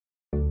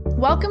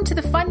Welcome to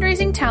the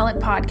Fundraising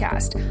Talent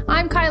Podcast.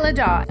 I'm Kyla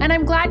Daw, and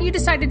I'm glad you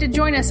decided to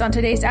join us on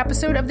today's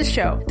episode of the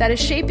show that is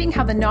shaping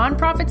how the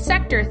nonprofit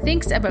sector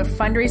thinks about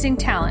fundraising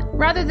talent.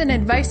 Rather than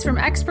advice from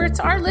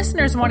experts, our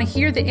listeners want to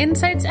hear the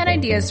insights and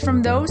ideas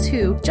from those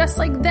who, just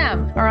like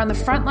them, are on the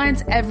front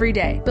lines every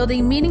day,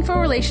 building meaningful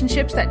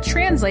relationships that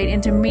translate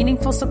into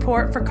meaningful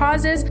support for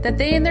causes that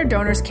they and their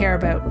donors care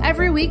about.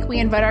 Every week, we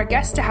invite our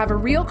guests to have a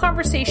real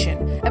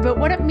conversation about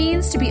what it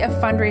means to be a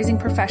fundraising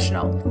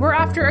professional. We're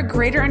after a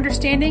greater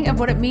understanding of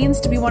what it means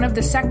to be one of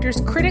the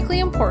sector's critically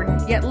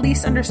important yet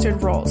least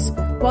understood roles,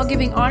 while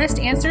giving honest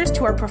answers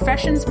to our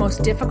profession's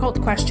most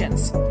difficult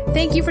questions.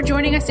 Thank you for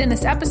joining us in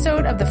this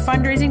episode of the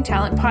Fundraising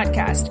Talent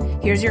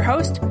Podcast. Here's your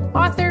host,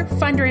 author,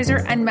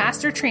 fundraiser, and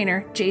master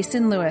trainer,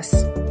 Jason Lewis.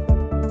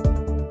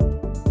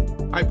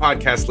 Hi,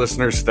 podcast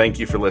listeners. Thank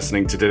you for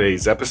listening to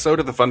today's episode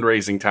of the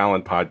Fundraising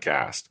Talent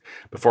Podcast.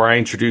 Before I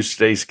introduce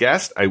today's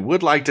guest, I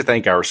would like to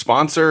thank our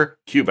sponsor,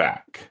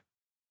 QBack.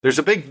 There's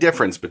a big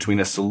difference between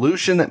a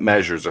solution that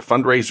measures a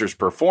fundraiser's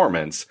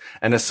performance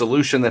and a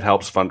solution that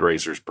helps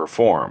fundraisers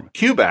perform.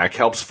 QBack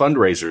helps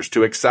fundraisers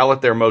to excel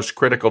at their most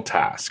critical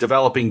task,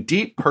 developing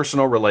deep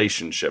personal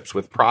relationships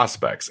with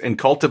prospects and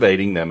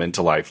cultivating them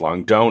into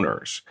lifelong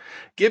donors.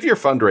 Give your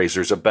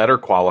fundraisers a better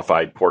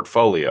qualified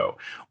portfolio,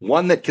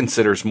 one that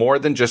considers more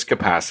than just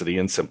capacity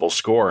and simple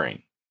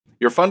scoring.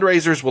 Your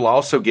fundraisers will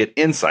also get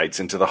insights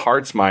into the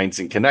hearts, minds,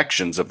 and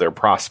connections of their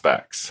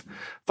prospects.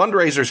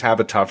 Fundraisers have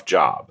a tough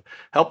job.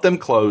 Help them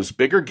close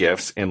bigger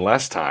gifts in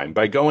less time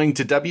by going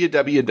to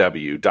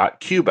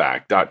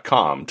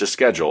www.qback.com to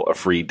schedule a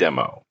free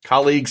demo.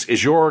 Colleagues,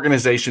 is your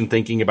organization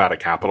thinking about a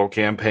capital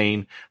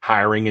campaign,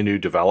 hiring a new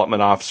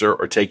development officer,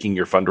 or taking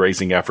your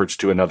fundraising efforts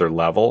to another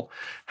level?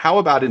 How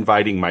about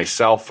inviting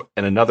myself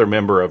and another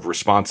member of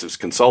Responsive's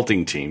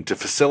consulting team to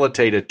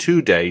facilitate a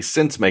 2-day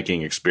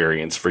sense-making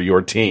experience for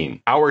your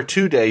team? Our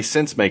 2-day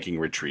sense-making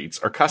retreats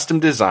are custom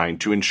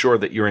designed to ensure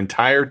that your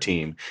entire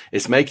team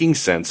is making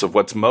sense of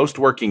what's most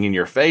working in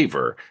your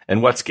favor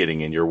and what's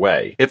getting in your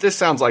way. If this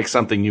sounds like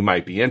something you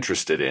might be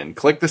interested in,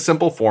 click the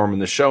simple form in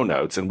the show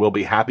notes and we'll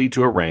be happy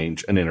to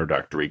arrange an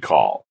introductory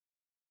call.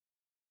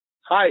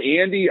 Hi,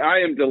 Andy. I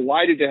am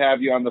delighted to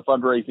have you on the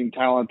Fundraising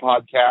Talent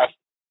Podcast.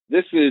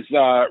 This is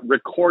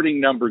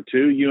recording number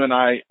 2. You and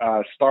I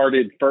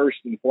started first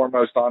and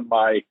foremost on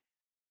my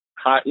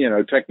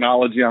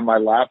technology on my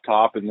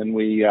laptop, and then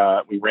we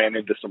ran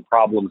into some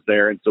problems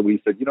there, and so we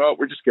said, you know what,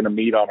 we're just going to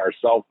meet on our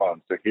cell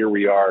phone. So here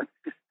we are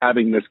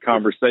having this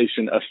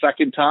conversation a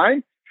second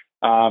time,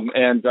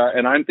 and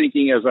I'm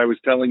thinking, as I was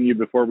telling you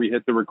before we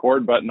hit the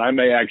record button, I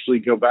may actually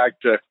go back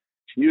to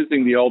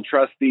using the old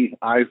trusty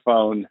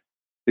iPhone,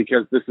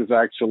 because this is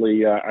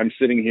actually I'm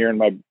sitting here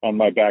on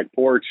my back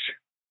porch,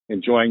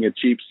 enjoying a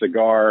cheap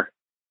cigar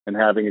and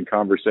having a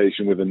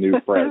conversation with a new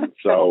friend.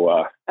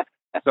 So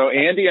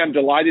Andy, I'm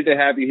delighted to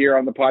have you here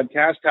on the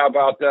podcast. How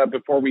about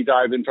before we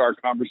dive into our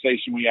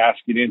conversation, we ask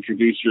you to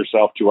introduce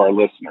yourself to our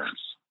listeners.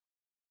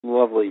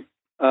 Lovely.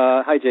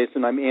 Hi,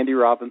 Jason. I'm Andy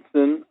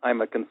Robinson.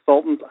 I'm a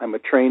consultant. I'm a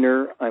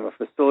trainer. I'm a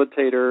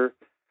facilitator.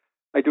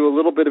 I do a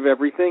little bit of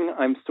everything.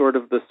 I'm sort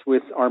of the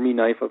Swiss Army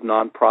knife of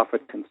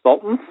nonprofit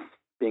consultants,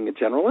 being a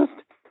generalist.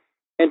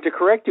 And to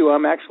correct you,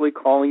 I'm actually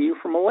calling you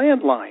from a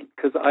landline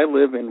because I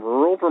live in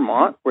rural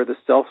Vermont where the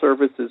cell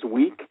service is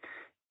weak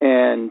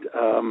and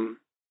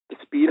the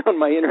speed on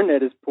my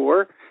internet is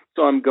poor,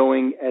 so I'm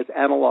going as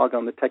analog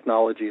on the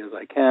technology as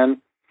I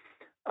can.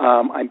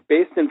 I'm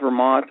based in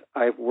Vermont.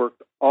 I've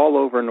worked all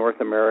over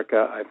North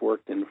America. I've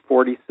worked in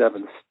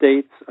 47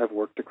 states. I've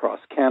worked across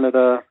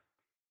Canada.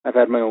 I've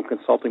had my own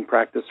consulting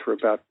practice for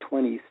about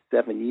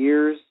 27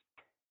 years.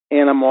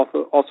 And I'm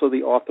also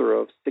the author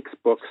of 6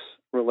 books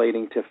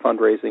relating to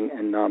fundraising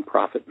and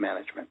nonprofit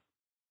management.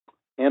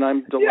 And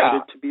I'm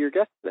delighted to be your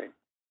guest today.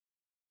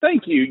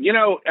 Thank you. You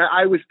know,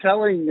 I was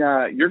telling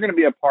you're going to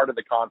be a part of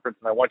the conference,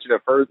 and I want you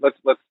to first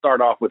let's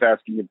start off with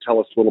asking you to tell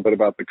us a little bit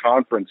about the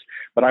conference.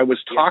 But I was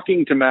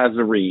talking to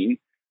Mazarine,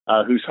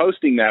 who's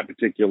hosting that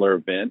particular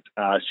event.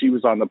 She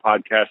was on the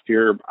podcast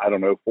here,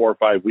 4 or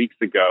 5 weeks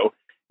ago,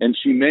 and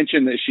she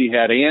mentioned that she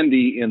had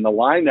Andy in the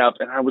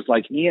lineup, and I was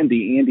like,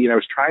 Andy, and I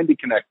was trying to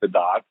connect the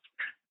dots.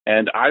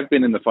 And I've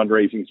been in the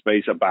fundraising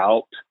space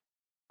about,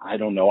 I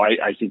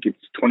think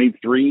it's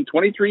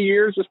 23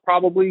 years is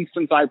probably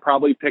since I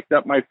probably picked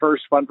up my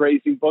first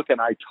fundraising book. And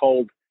I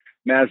told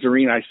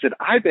Mazarine, I said,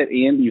 I bet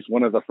Andy's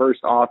one of the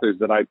first authors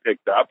that I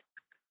picked up.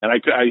 And I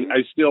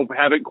still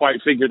haven't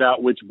quite figured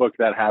out which book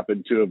that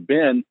happened to have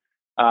been.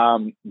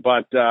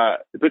 But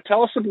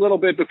tell us a little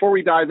bit before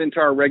we dive into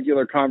our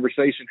regular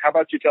conversation. How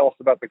about you tell us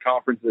about the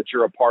conference that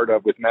you're a part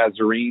of with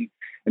Mazarine?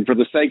 And for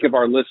the sake of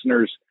our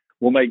listeners,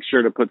 we'll make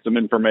sure to put some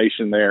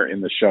information there in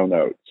the show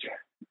notes.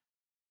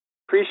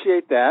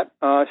 Appreciate that.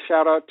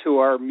 Shout out to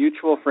our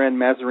mutual friend,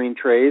 Mazarine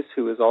Trays,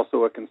 who is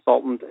also a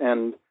consultant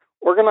and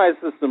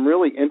organizes some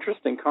really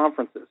interesting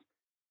conferences.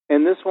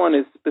 And this one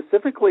is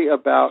specifically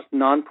about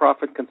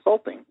nonprofit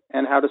consulting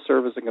and how to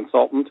serve as a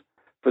consultant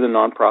for the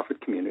nonprofit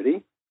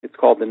community. It's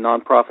called the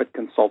Nonprofit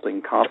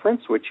Consulting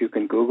Conference, which you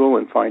can Google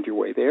and find your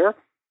way there.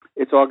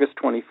 It's August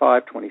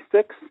 25,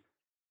 26.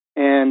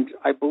 And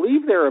I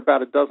believe there are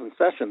about a dozen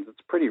sessions. It's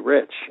pretty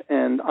rich.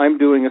 And I'm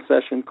doing a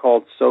session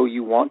called So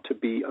You Want to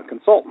Be a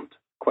Consultant? ?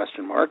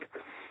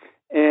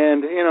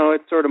 And,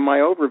 it's sort of my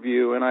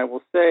overview. And I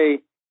will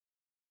say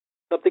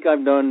something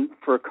I've done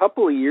for a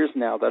couple of years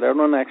now that I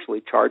don't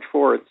actually charge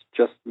for, it's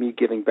just me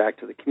giving back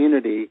to the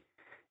community,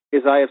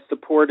 is I have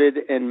supported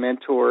and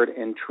mentored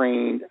and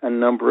trained a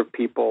number of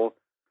people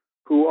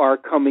who are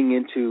coming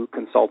into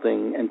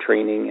consulting and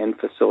training and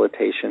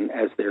facilitation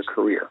as their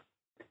career.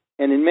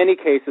 And in many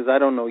cases, I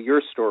don't know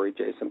your story,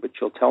 Jason, but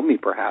you'll tell me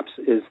perhaps,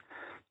 is,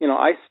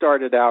 I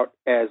started out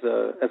as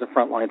a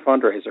frontline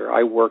fundraiser.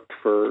 I worked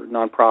for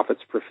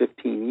nonprofits for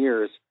 15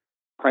 years,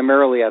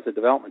 primarily as a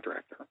development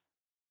director.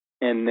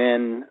 And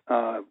then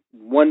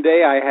one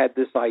day I had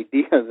this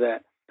idea that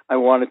I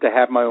wanted to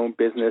have my own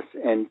business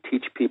and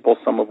teach people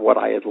some of what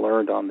I had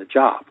learned on the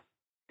job.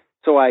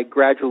 So I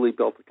gradually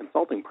built a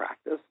consulting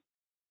practice.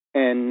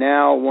 And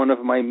now one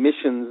of my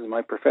missions,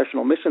 my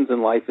professional missions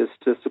in life, is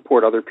to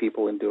support other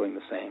people in doing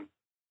the same.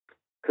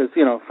 Because,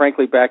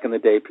 frankly, back in the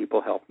day, people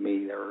helped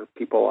me. There were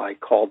people I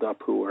called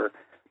up who were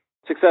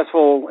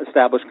successful,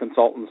 established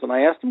consultants, and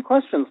I asked them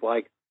questions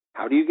like,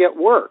 how do you get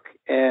work?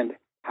 And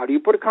how do you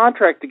put a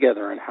contract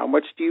together? And how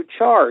much do you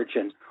charge?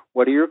 And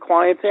what are your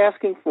clients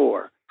asking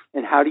for?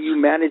 And how do you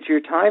manage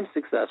your time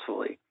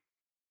successfully?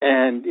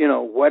 And,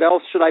 what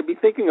else should I be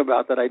thinking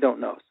about that I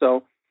don't know?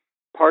 So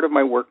part of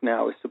my work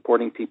now is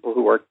supporting people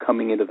who are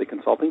coming into the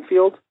consulting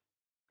field.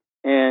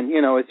 And,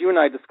 as you and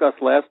I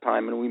discussed last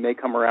time, and we may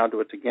come around to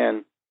it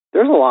again,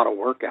 there's a lot of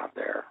work out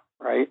there,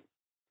 right?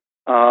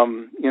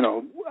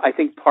 I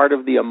think part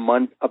of the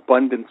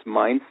abundance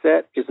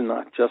mindset is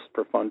not just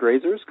for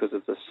fundraisers, because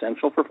it's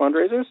essential for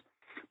fundraisers,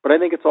 but I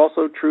think it's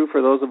also true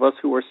for those of us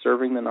who are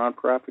serving the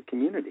nonprofit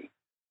community.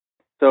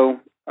 So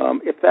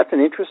if that's an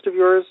interest of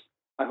yours,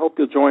 I hope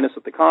you'll join us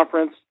at the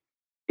conference.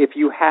 If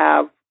you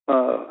have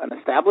an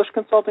established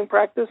consulting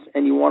practice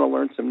and you want to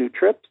learn some new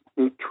tricks,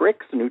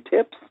 new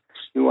tips,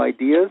 new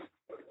ideas,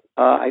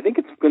 I think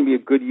it's going to be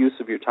a good use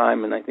of your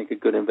time and I think a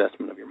good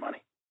investment of your money.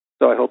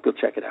 So I hope you'll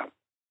check it out.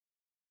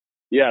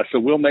 Yeah, so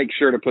we'll make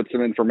sure to put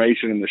some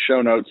information in the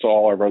show notes so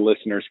all of our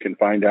listeners can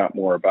find out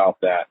more about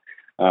that.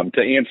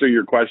 To answer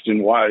your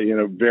question, why,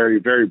 very,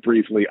 very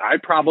briefly, I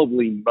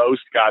probably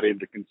most got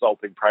into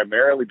consulting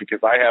primarily because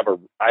I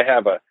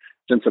have a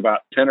since about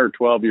 10 or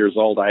 12 years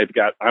old,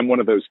 I'm one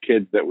of those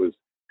kids that was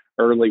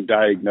early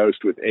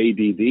diagnosed with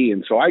ADD.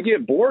 And so I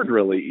get bored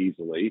really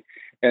easily.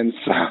 And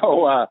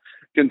so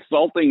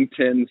consulting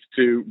tends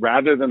to,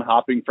 rather than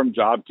hopping from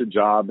job to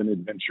job and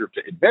adventure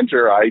to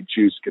adventure, I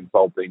choose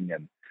consulting.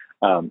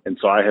 And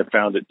so I have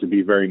found it to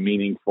be very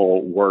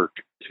meaningful work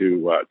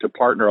to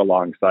partner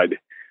alongside,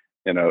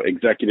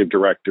 executive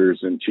directors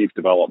and chief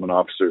development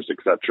officers, et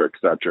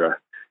cetera,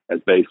 as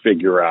they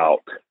figure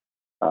out,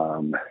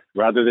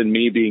 rather than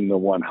me being the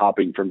one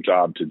hopping from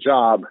job to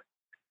job,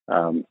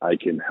 I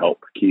can help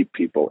keep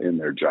people in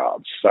their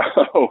jobs.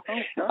 So,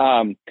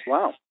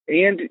 wow.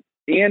 And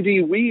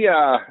Andy, we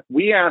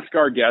ask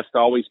our guests to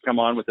always come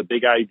on with a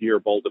big idea or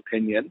bold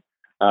opinion.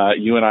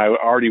 You and I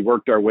already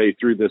worked our way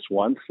through this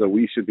once, so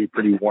we should be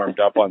pretty warmed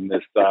up on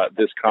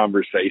this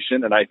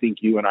conversation. And I think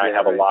you and I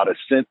have a lot of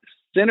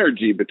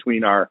synergy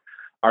between our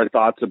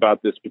thoughts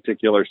about this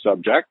particular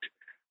subject.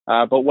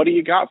 But what do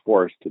you got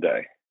for us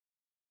today?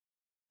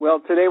 Well,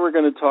 today we're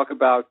going to talk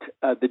about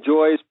the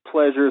joys,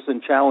 pleasures,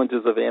 and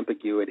challenges of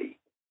ambiguity.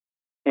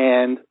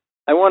 And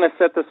I want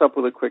to set this up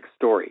with a quick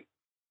story.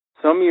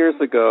 Some years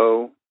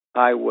ago,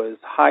 I was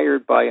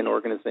hired by an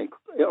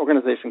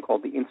organization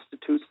called the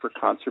Institute for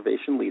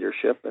Conservation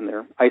Leadership, and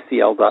they're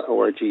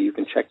icl.org. You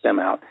can check them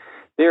out.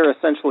 They're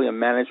essentially a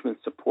management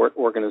support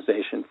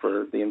organization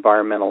for the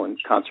environmental and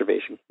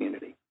conservation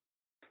community.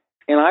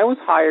 And I was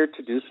hired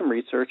to do some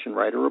research and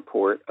write a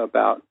report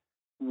about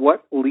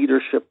what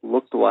leadership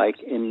looked like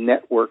in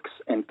networks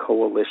and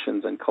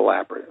coalitions and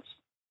collaboratives.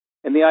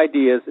 And the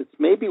idea is it's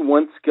maybe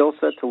one skill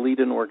set to lead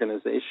an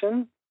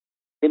organization.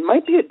 It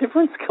might be a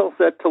different skill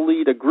set to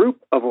lead a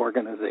group of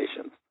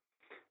organizations.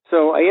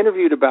 So I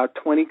interviewed about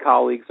 20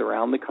 colleagues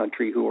around the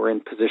country who were in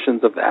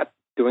positions of that,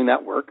 doing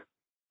that work.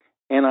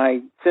 And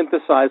I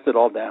synthesized it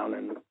all down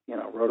and,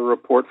 wrote a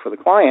report for the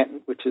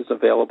client, which is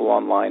available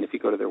online. If you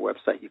go to their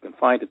website, you can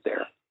find it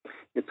there.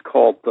 It's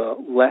called The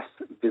Less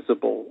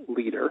Visible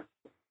Leader.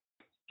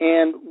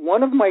 And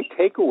one of my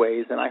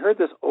takeaways, and I heard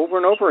this over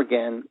and over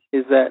again,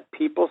 is that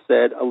people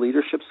said a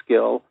leadership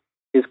skill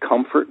is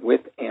comfort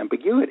with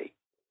ambiguity.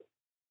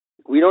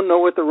 We don't know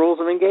what the rules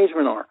of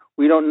engagement are.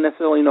 We don't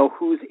necessarily know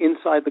who's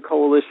inside the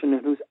coalition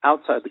and who's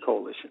outside the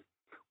coalition.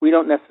 We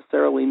don't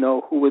necessarily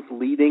know who is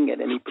leading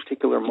at any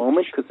particular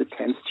moment because it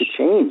tends to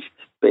change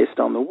based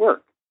on the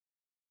work.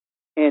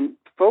 And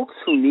folks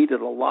who needed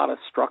a lot of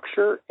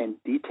structure and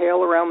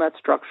detail around that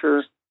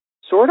structure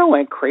sort of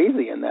went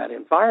crazy in that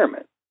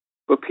environment.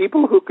 But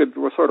people who could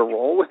sort of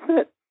roll with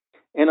it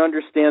and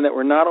understand that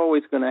we're not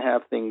always going to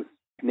have things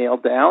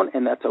nailed down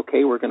and that's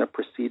okay, we're going to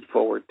proceed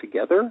forward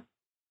together,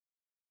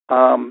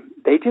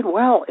 they did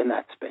well in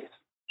that space.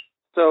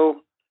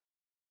 So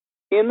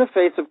in the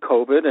face of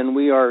COVID, and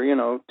we are,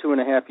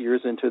 2.5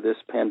 years into this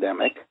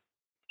pandemic,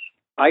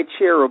 I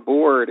chair a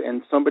board,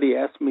 and somebody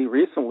asked me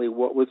recently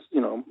what was,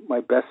 my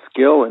best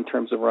skill in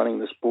terms of running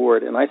this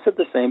board. And I said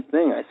the same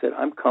thing. I said,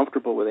 I'm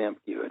comfortable with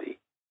ambiguity.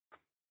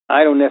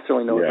 I don't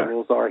necessarily know what the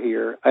rules are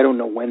here. I don't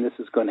know when this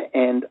is going to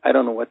end. I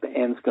don't know what the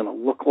end's going to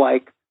look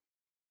like.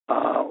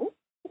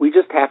 We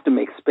just have to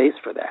make space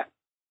for that.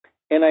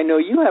 And I know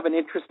you have an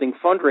interesting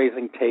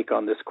fundraising take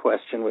on this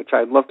question, which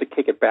I'd love to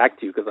kick it back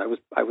to you, because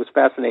I was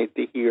fascinated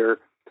to hear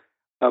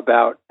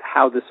about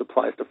how this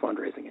applies to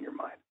fundraising in your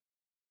mind.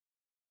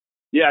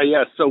 Yeah.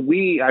 So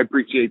I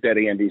appreciate that,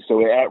 Andy.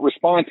 So at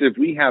Responsive,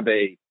 we have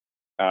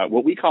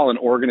what we call an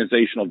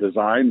organizational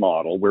design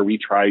model, where we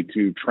try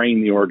to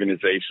train the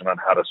organization on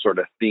how to sort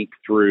of think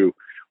through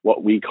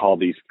what we call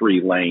these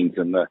 3 lanes.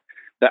 And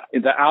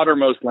the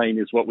outermost lane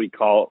is what we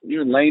call,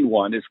 lane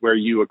 1 is where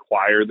you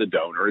acquire the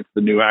donor. It's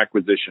the new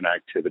acquisition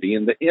activity.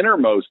 And the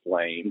innermost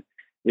lane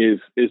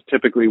is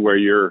typically where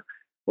your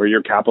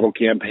capital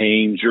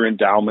campaigns, your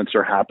endowments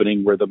are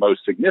happening, where the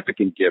most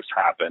significant gifts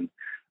happen.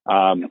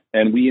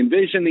 And we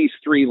envision these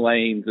 3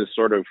 lanes as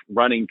sort of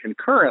running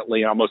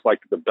concurrently, almost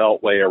like the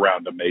beltway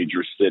around a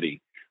major city,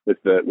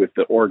 with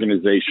the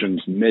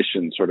organization's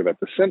mission sort of at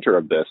the center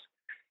of this.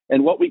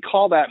 And what we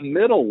call that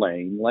middle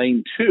lane,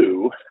 lane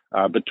 2,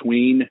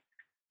 between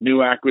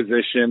new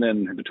acquisition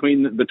and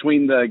between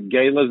the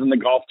galas and the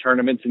golf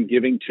tournaments and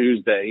Giving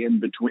Tuesday,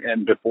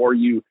 and before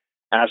you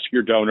ask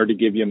your donor to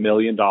give you $1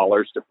 million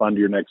to fund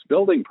your next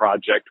building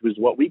project, was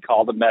what we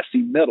call the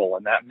messy middle.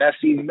 And that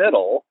messy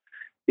middle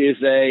is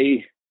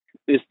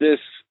this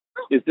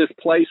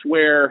place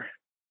where,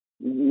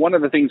 one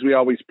of the things we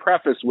always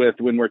preface with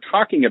when we're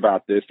talking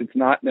about this, it's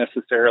not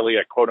necessarily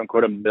a quote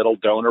unquote a middle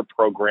donor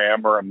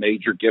program or a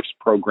major gifts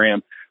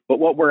program, but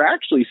what we're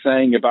actually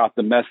saying about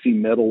the messy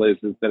middle is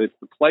that it's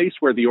the place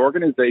where the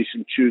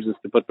organization chooses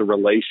to put the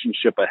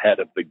relationship ahead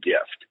of the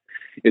gift.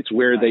 It's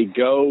where they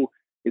go.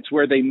 It's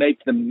where they make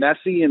the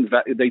messy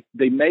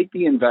they make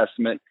the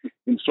investment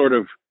in sort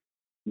of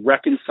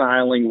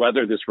reconciling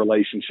whether this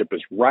relationship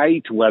is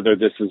right, whether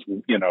this is,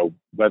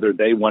 whether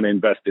they want to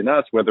invest in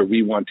us, whether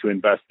we want to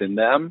invest in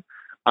them.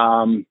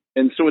 And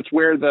so it's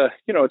where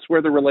it's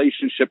where the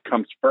relationship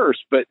comes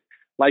first. But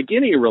like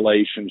any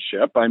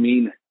relationship, I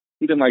mean,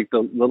 even like the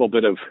little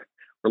bit of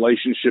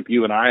relationship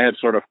you and I have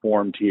sort of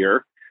formed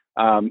here,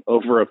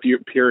 over a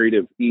period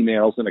of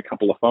emails and a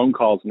couple of phone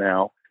calls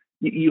now,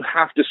 you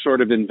have to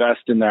sort of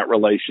invest in that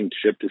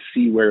relationship to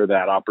see where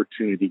that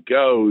opportunity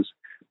goes.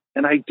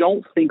 And I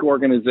don't think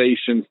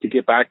organizations, to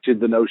get back to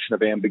the notion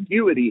of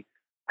ambiguity,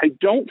 I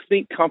don't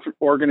think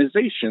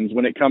organizations,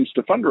 when it comes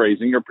to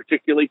fundraising, are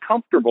particularly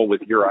comfortable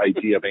with your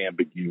idea of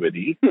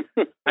ambiguity.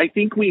 I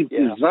think we've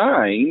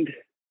designed,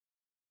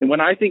 and when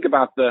I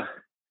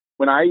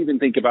even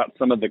think about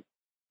some of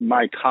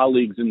my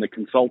colleagues in the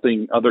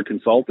other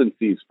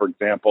consultancies, for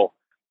example,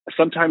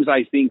 sometimes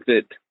I think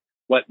that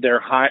what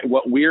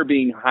we're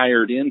being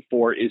hired in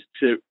for is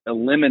to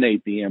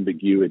eliminate the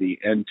ambiguity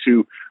and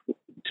to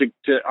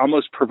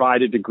almost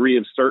provide a degree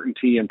of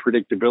certainty and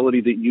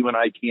predictability that you and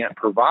I can't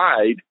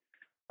provide.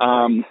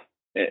 And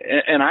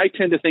I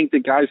tend to think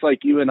that guys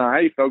like you and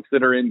I, folks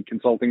that are in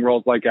consulting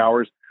roles like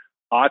ours,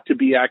 ought to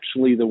be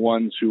actually the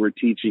ones who are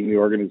teaching the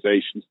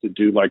organizations to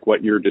do like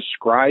what you're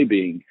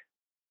describing,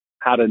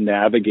 how to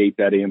navigate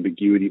that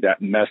ambiguity,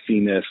 that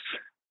messiness.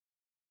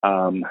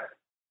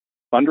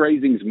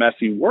 Fundraising's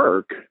messy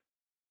work.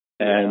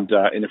 And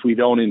if we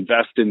don't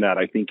invest in that,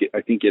 I think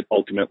it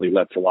ultimately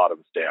lets a lot of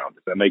us down.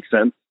 Does that make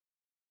sense?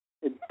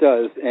 It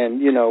does. And,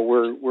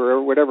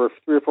 we're whatever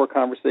 3 or 4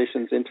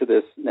 conversations into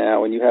this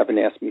now, and you haven't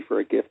asked me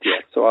for a gift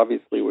yet. So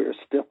obviously we're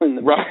still in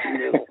the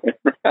middle.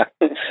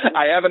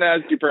 I haven't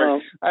asked you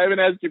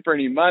for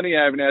any money.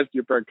 I haven't asked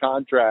you for a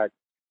contract.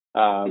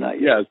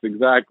 Yes,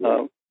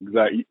 exactly.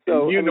 Exactly.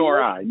 So, you nor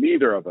I,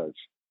 neither of us.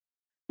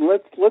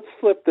 Let's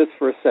flip this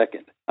for a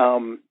second.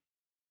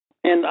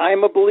 And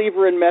I'm a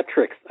believer in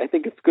metrics. I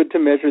think it's good to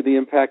measure the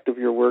impact of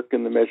your work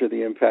and to measure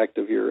the impact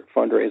of your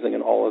fundraising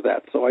and all of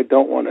that. So I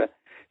don't want to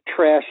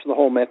trash the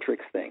whole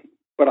metrics thing.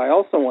 But I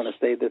also want to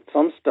say that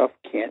some stuff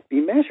can't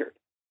be measured.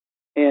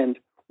 And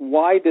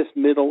why this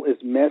middle is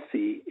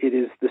messy, it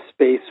is the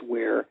space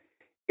where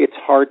it's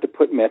hard to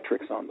put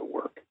metrics on the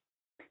work.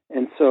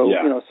 And so,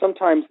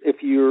 sometimes if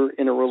you're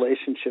in a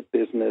relationship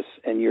business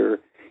and you're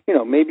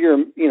maybe you're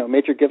a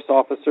major gifts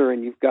officer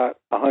and you've got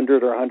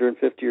 100 or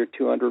 150 or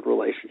 200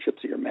 relationships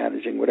that you're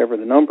managing, whatever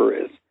the number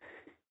is,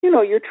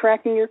 you're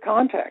tracking your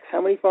contacts.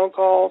 How many phone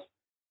calls,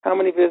 how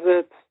many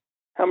visits,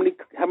 how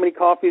many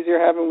coffees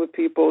you're having with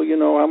people,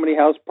 how many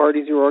house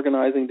parties you're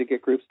organizing to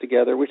get groups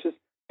together, which is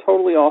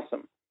totally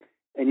awesome.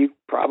 And you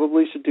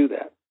probably should do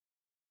that.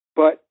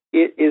 But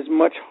it is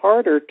much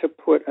harder to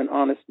put an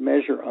honest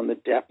measure on the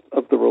depth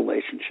of the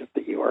relationship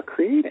that you are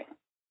creating.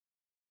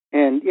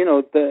 And,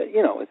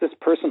 is this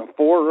person a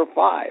 4 or a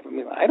 5? I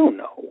mean, I don't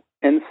know.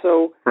 And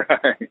so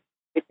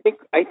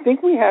I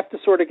think we have to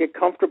sort of get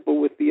comfortable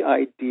with the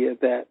idea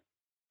that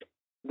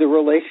the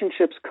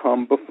relationships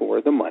come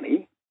before the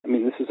money. I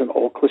mean, this is an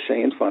old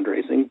cliche in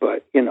fundraising,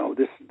 but,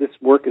 this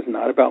work is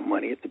not about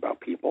money. It's about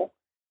people.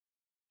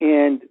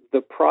 And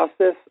the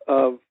process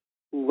of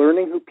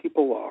learning who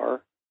people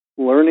are,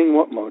 learning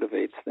what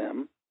motivates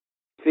them,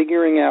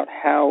 figuring out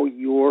how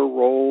your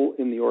role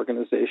in the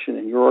organization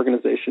and your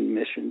organization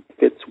mission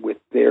fits with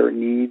their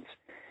needs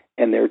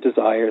and their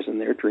desires and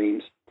their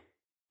dreams,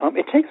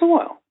 it takes a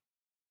while.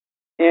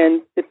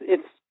 And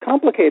it's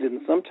complicated,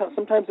 and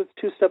sometimes it's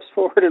 2 steps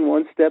forward and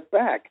 1 step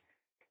back.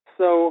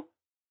 So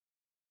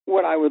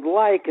what I would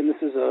like, and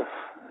this is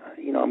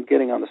I'm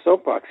getting on the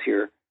soapbox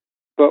here,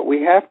 but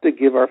we have to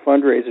give our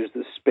fundraisers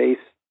the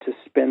space to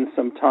spend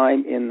some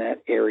time in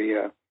that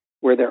area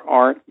where there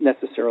aren't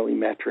necessarily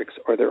metrics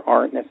or there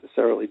aren't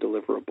necessarily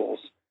deliverables,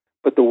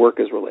 but the work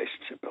is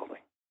relationship building.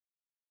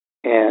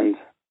 And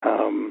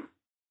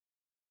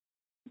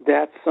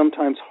that's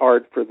sometimes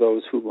hard for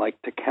those who like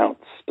to count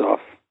stuff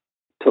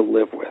to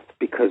live with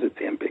because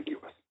it's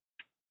ambiguous.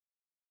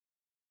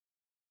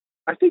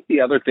 I think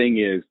the other thing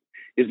is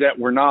that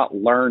we're not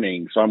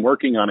learning. So I'm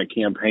working on a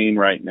campaign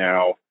right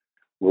now.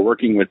 We're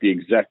working with the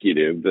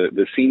executive,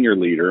 the senior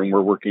leader, and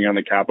we're working on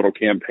the capital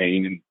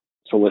campaign and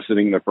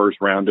soliciting the first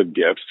round of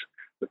gifts,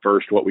 the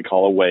first, what we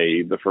call a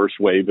wave, the first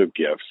wave of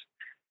gifts.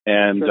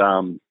 And,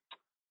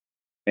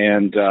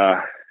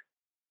 sure.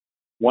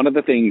 One of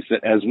the things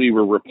that, as we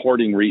were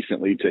reporting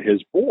recently to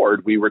his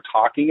board, we were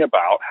talking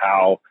about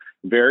how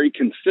very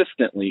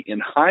consistently in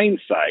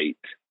hindsight,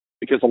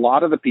 because a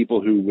lot of the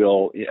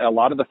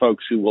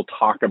folks who will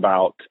talk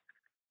about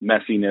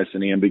messiness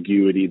and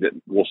ambiguity that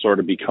will sort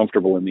of be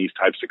comfortable in these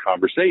types of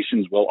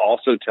conversations will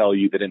also tell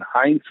you that in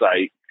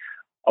hindsight,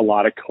 a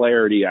lot of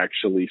clarity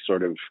actually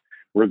sort of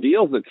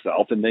reveals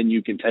itself. And then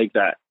you can take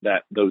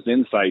those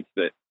insights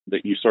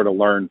that you sort of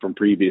learn from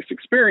previous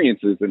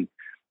experiences. And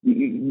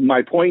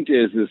my point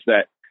is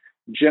that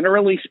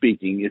generally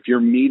speaking, if you're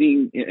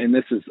meeting, and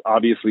this is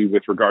obviously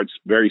with regards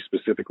very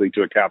specifically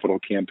to a capital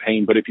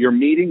campaign, but if you're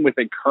meeting with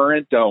a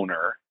current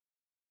donor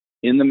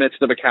in the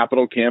midst of a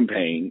capital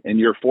campaign, and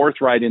you're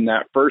forthright in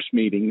that first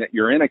meeting that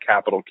you're in a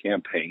capital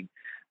campaign,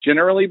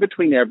 generally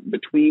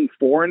between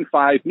 4 and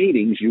 5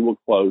 meetings, you will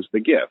close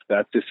the gift.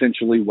 That's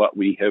essentially what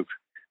we have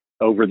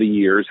over the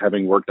years,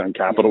 having worked on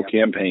capital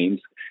campaigns.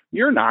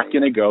 You're not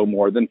going to go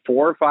more than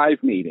 4 or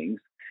 5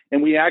 meetings.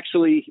 And we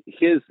actually,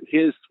 his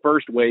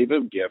first wave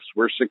of gifts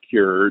were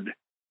secured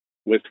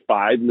with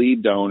 5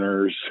 lead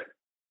donors,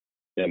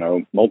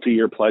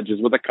 multi-year pledges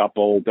with a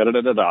couple,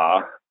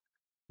 da-da-da-da-da.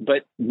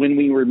 But when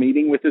we were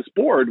meeting with his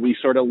board, we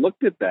sort of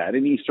looked at that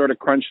and he sort of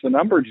crunched the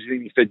numbers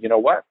and he said, you know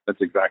what?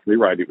 That's exactly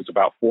right. It was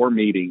about 4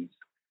 meetings.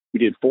 We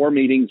did 4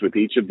 meetings with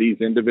each of these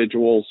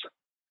individuals.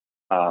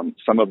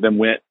 Some of them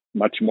went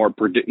much more,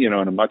 in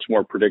a much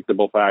more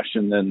predictable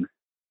fashion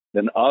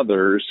than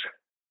others.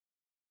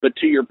 But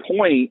to your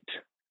point,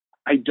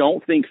 I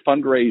don't think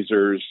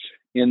fundraisers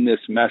in this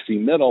messy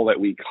middle that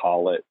we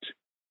call it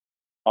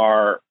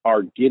are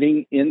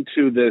getting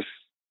into this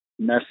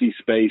messy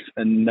space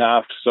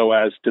enough so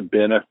as to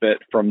benefit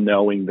from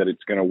knowing that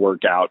it's going to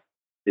work out.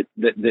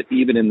 That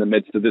even in the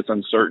midst of this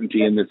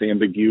uncertainty and this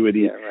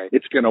ambiguity,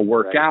 it's going to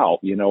work out.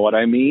 You know what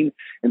I mean?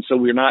 And so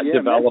we're not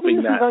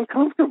developing that. It's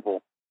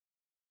uncomfortable.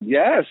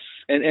 Yes,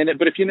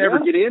 but if you never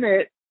get in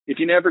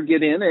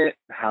it,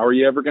 how are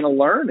you ever going to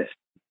learn it?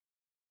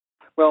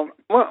 Well,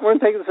 we're going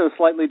to take this in a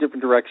slightly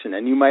different direction.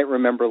 And you might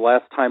remember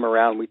last time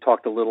around, we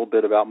talked a little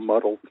bit about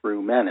muddle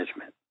through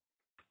management.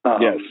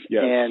 Yes.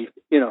 And,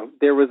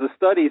 there was a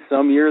study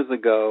some years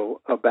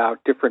ago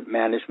about different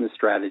management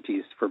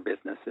strategies for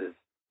businesses.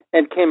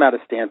 And came out of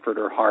Stanford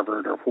or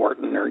Harvard or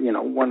Wharton or,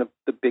 one of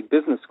the big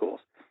business schools.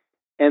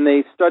 And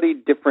they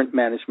studied different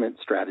management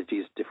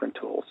strategies, different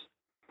tools.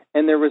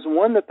 And there was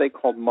one that they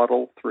called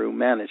muddle through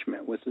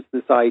management, which is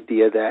this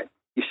idea that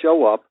you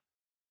show up,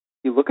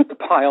 you look at the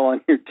pile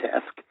on your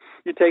desk,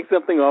 you take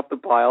something off the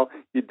pile,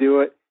 you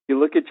do it, you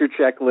look at your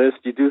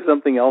checklist, you do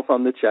something else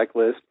on the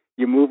checklist,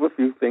 you move a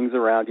few things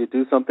around, you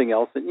do something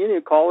else, and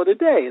you call it a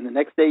day. And the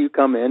next day you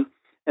come in,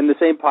 and the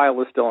same pile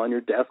is still on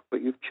your desk,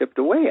 but you've chipped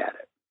away at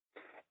it.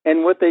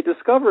 And what they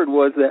discovered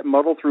was that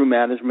muddle through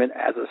management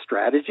as a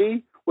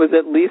strategy was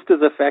at least as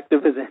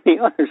effective as any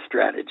other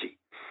strategy.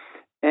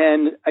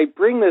 And I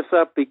bring this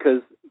up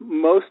because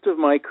most of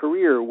my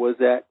career was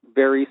at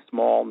very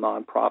small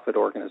nonprofit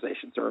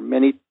organizations. There were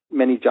many,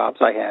 many jobs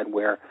I had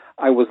where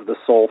I was the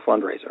sole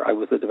fundraiser. I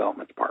was the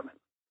development department.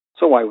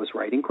 So I was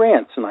writing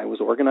grants, and I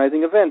was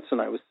organizing events, and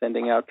I was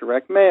sending out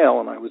direct mail,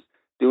 and I was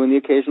doing the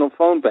occasional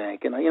phone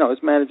bank, and I was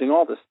managing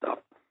all this stuff.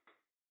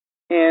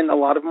 And a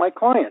lot of my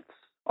clients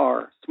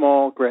are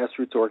small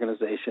grassroots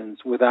organizations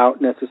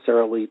without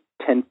necessarily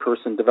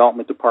 10-person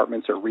development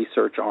departments or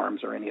research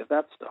arms or any of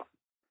that stuff.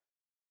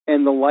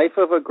 And the life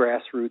of a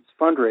grassroots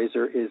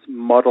fundraiser is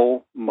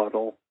muddle,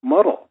 muddle,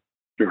 muddle.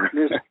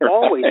 There's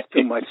always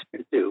too much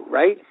to do,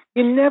 right?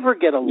 You never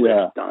get a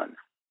list done,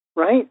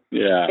 right?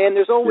 Yeah. And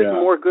there's always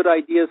more good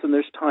ideas than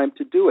there's time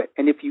to do it.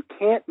 And if you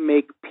can't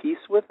make peace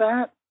with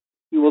that,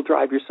 you will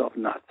drive yourself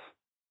nuts.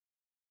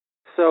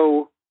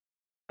 So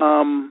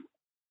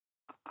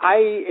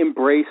I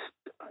embraced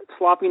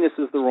sloppiness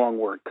is the wrong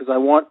word, because I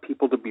want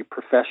people to be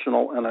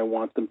professional and I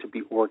want them to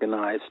be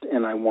organized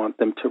and I want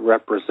them to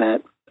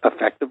represent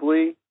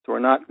effectively. So we're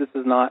not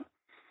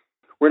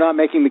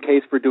making the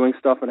case for doing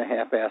stuff in a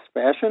half-assed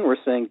fashion. We're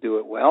saying do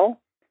it well.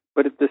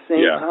 But at the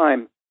same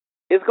time,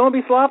 it's going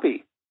to be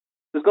sloppy.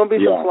 There's going to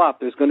be some slop.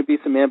 There's going to be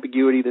some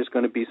ambiguity. There's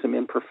going to be some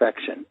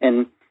imperfection.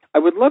 And I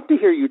would love to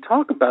hear you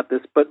talk about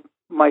this, but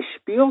my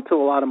spiel to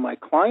a lot of my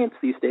clients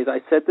these days, I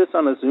said this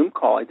on a Zoom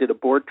call. I did a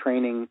board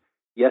training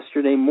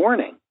yesterday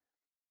morning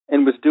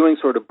and was doing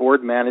sort of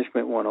board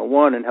management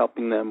 101 and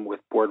helping them with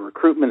board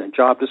recruitment and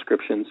job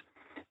descriptions.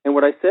 And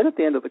what I said at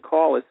the end of the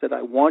call is that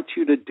I want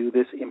you to do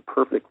this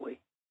imperfectly.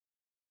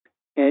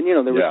 And,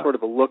 there was sort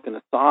of a look and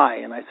a sigh.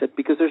 And I said,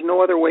 because there's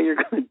no other way you're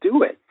going to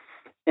do it.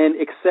 And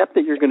accept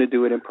that you're going to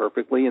do it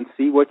imperfectly and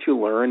see what you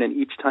learn. And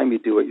each time you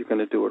do it, you're going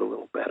to do it a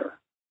little better.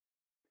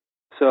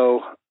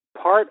 So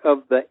part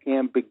of the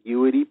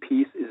ambiguity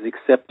piece is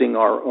accepting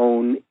our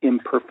own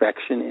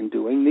imperfection in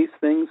doing these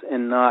things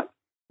and not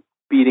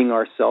beating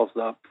ourselves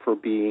up for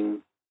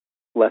being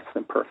less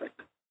than perfect.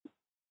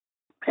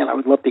 And I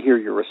would love to hear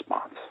your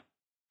response.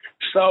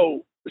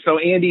 So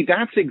Andy,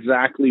 that's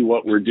exactly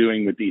what we're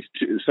doing with these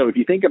two. So if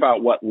you think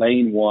about what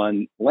lane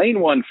one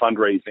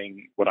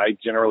fundraising, what I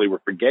generally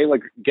refer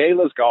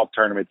galas, golf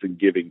tournaments, and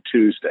Giving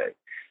Tuesday,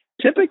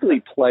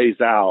 typically plays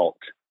out,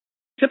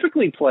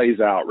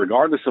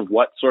 regardless of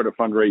what sort of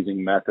fundraising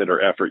method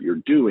or effort you're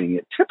doing,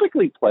 it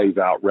typically plays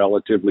out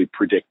relatively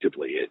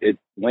predictably. It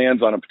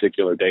lands on a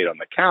particular date on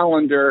the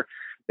calendar.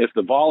 If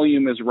the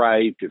volume is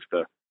right,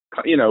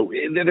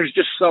 there's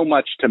just so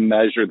much to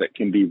measure that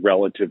can be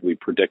relatively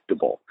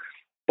predictable.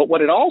 But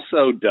what it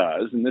also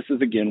does, and this is,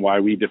 again,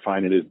 why we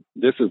define it as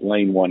this is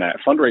lane one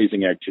at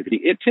fundraising activity,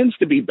 it tends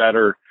to be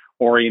better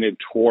oriented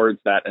towards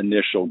that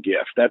initial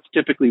gift. That's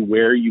typically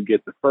where you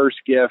get the first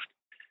gift.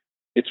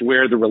 It's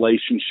where the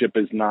relationship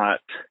it's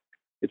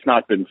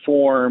not been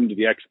formed.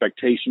 The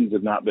expectations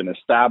have not been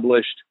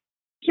established.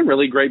 It's a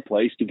really great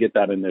place to get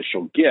that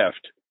initial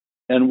gift.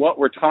 And what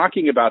we're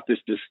talking about, this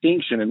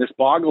distinction, and this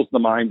boggles the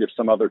mind of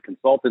some other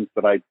consultants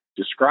that I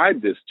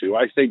describe this to,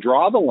 I say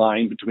draw the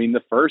line between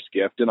the first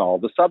gift and all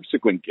the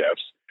subsequent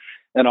gifts.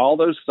 And all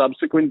those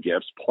subsequent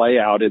gifts play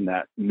out in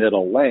that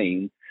middle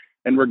lane.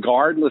 And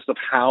regardless of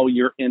how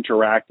you're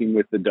interacting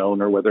with the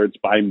donor, whether it's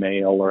by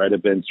mail or at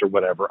events or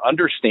whatever,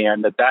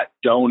 understand that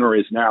donor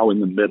is now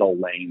in the middle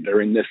lane.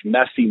 They're in this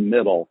messy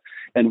middle.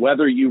 And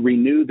whether you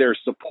renew their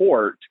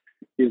support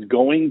is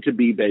going to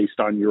be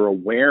based on your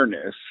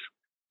awareness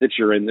that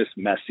you're in this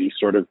messy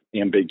sort of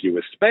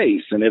ambiguous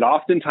space. And it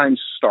oftentimes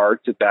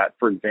starts at that,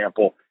 for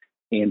example,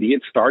 Andy,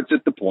 it starts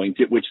at the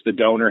point at which the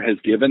donor has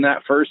given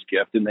that first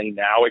gift and they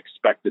now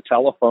expect a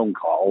telephone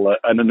call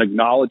and an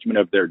acknowledgement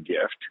of their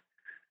gift.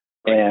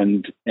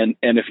 And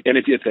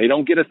if they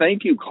don't get a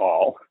thank you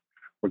call,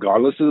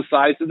 regardless of the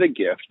size of the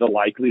gift, the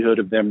likelihood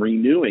of them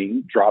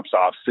renewing drops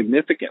off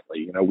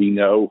significantly. We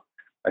know,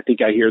 I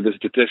think I hear this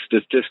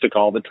statistic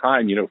all the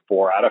time,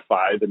 4 out of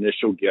 5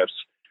 initial gifts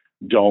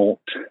don't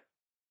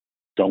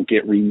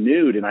get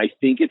renewed. And I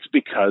think it's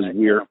because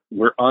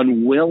we're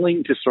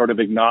unwilling to sort of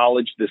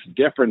acknowledge this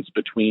difference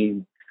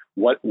between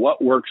what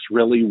works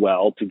really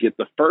well to get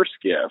the first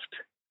gift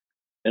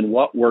and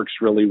what works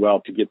really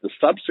well to get the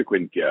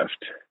subsequent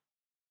gift.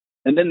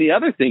 And then the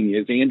other thing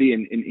is, Andy,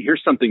 and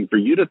here's something for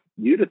you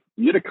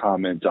to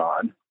comment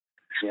on.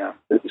 Yeah.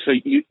 So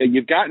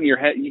you've gotten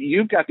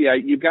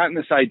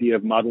this idea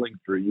of muddling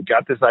through. You've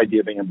got this idea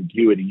of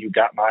ambiguity. You've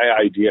got my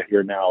idea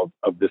here now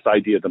of this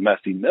idea of the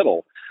messy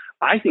middle.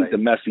 I think the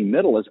messy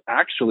middle is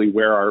actually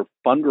where our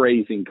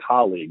fundraising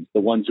colleagues,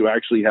 the ones who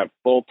actually have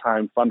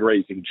full-time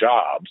fundraising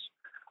jobs,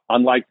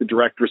 unlike the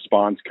direct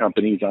response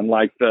companies,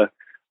 unlike the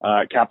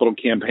capital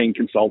campaign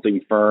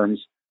consulting firms,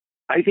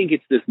 I think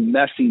it's this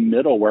messy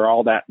middle where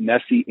all that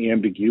messy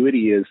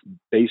ambiguity is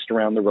based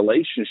around the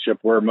relationship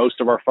where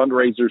most of our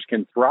fundraisers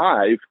can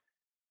thrive,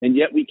 and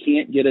yet we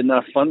can't get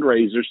enough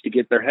fundraisers to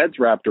get their heads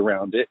wrapped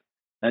around it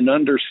and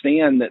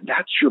understand that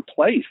that's your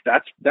place.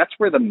 That's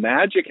where the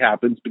magic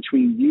happens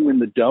between you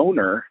and the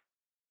donor.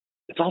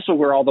 It's also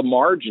where all the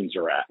margins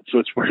are at. So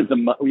it's where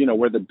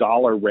where the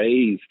dollar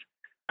raised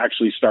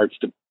actually starts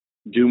to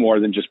do more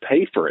than just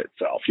pay for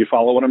itself. You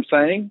follow what I'm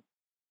saying?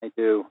 I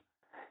do.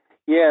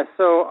 Yeah,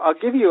 so I'll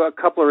give you a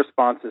couple of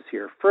responses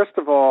here. First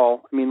of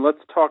all, let's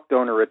talk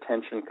donor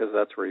retention because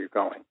that's where you're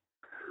going.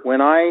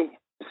 When I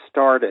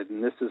started,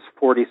 and this is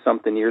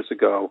 40-something years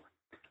ago,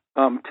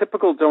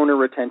 typical donor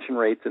retention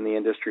rates in the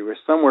industry were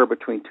somewhere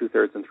between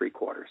 2/3 and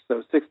 3/4.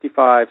 So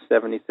 65,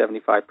 70,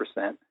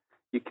 75%.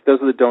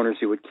 Those are the donors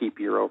you would keep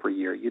year over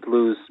year. You'd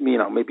lose,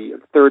 maybe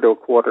 1/3 to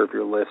 1/4 of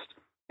your list,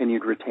 and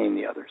you'd retain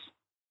the others.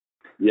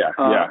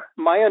 Yeah.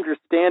 My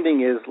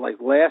understanding is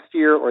like last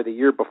year or the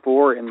year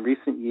before, in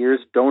recent years,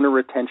 donor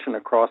retention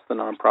across the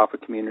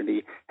nonprofit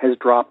community has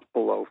dropped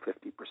below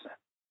 50%.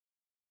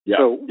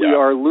 So we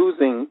are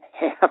losing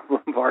half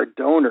of our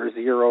donors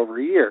year over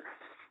year.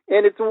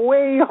 And it's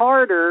way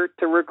harder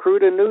to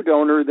recruit a new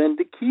donor than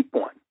to keep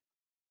one.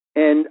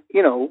 And,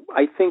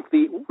 I think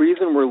the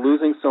reason we're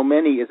losing so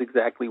many is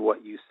exactly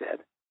what you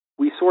said.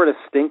 we sort of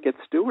stink at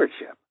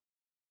stewardship.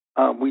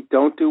 We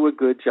don't do a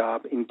good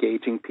job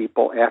engaging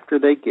people after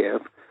they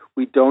give.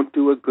 We don't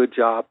do a good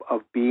job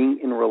of being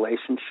in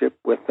relationship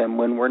with them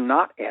when we're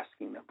not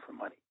asking them for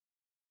money.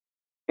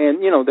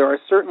 And, there are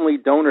certainly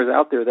donors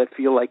out there that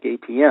feel like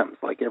ATMs,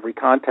 like every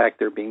contact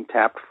they're being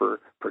tapped for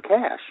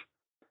cash.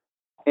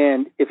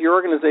 And if your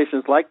organization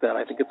is like that,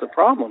 I think it's a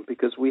problem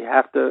because we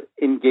have to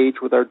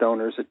engage with our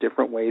donors in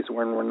different ways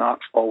when we're not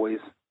always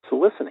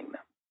soliciting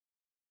them.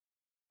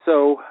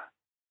 So,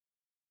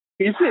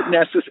 is it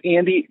necessary,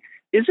 Andy?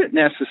 Is it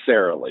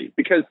necessarily?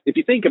 Because if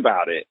you think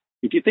about it,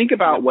 if you think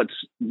about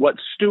what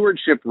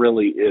stewardship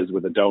really is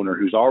with a donor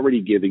who's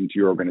already giving to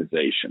your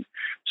organization,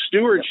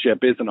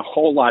 stewardship isn't a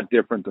whole lot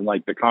different than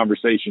like the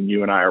conversation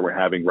you and I are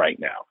having right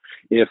now.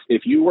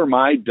 If you were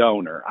my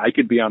donor, I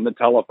could be on the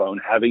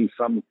telephone having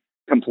some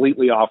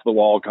completely off the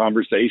wall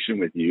conversation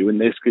with you,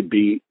 and this could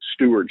be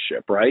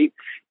stewardship, right?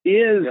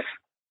 Is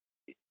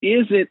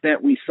it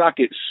that we suck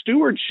at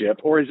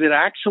stewardship, or is it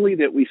actually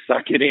that we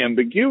suck at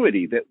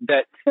ambiguity?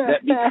 That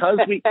because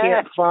we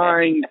can't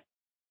find,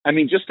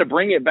 just to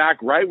bring it back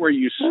right where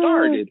you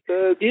started,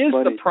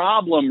 the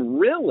problem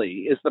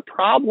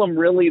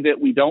really that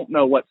we don't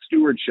know what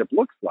stewardship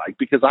looks like?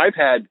 Because I've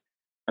had,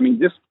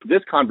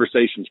 this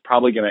conversation is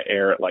probably going to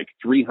air at like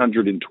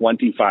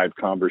 325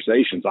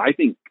 conversations. I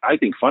think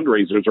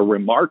fundraisers are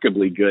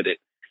remarkably good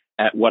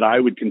at what I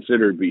would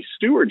consider to be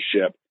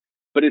stewardship,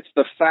 but it's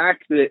the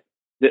fact that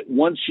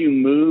once you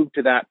move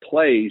to that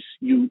place,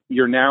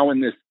 you're now in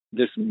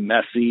this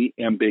messy,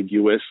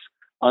 ambiguous,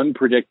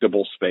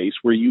 unpredictable space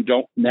where you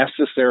don't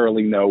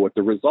necessarily know what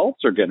the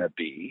results are going to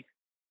be.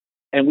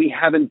 And we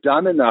haven't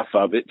done enough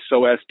of it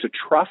so as to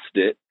trust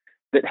it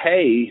that,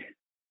 hey,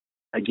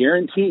 I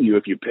guarantee you,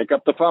 if you pick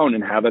up the phone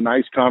and have a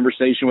nice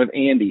conversation with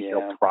Andy,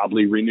 he'll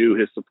probably renew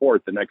his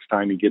support the next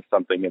time he gets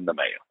something in the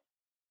mail.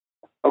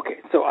 Okay,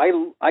 so I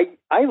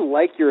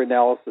like your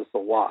analysis a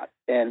lot.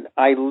 And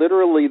I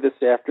literally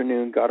this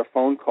afternoon got a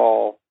phone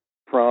call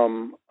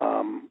from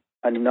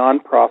a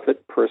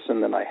nonprofit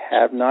person that I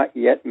have not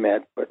yet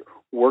met, but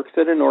works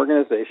at an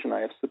organization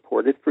I have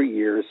supported for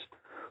years,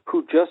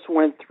 who just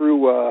went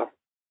through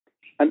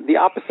the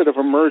opposite of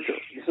a merger.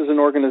 This is an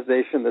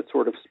organization that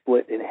sort of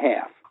split in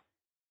half.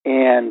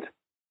 And,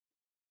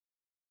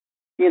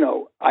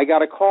 I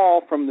got a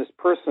call from this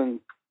person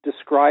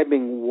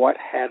describing what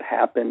had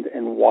happened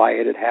and why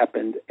it had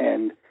happened.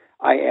 And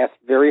I asked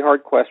very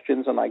hard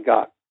questions and I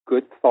got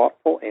good,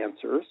 thoughtful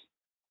answers.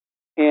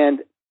 And,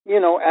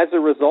 as a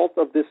result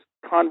of this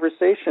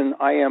conversation,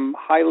 I am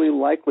highly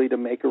likely to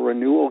make a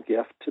renewal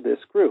gift to this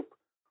group.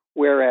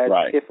 Whereas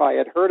if I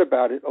had heard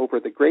about it over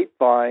the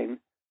grapevine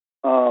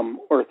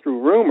or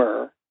through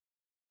rumor,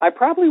 I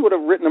probably would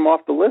have written them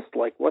off the list.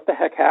 Like, what the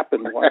heck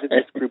happened? Why did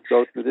this group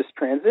go through this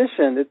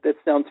transition? That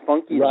sounds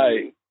funky to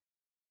me.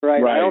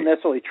 Right. I don't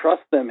necessarily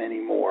trust them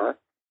anymore.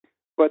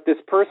 But this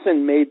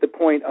person made the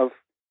point of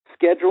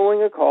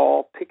scheduling a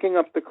call, picking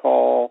up the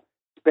call,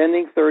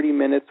 spending 30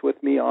 minutes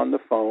with me on the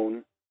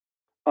phone.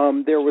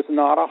 There was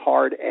not a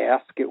hard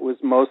ask. It was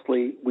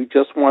mostly, we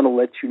just want to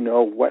let you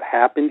know what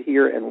happened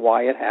here and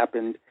why it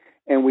happened.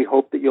 And we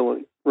hope that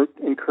you'll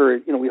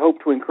encourage, we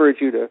hope to encourage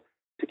you to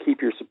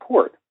keep your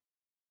support.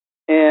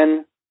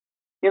 And,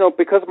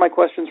 because my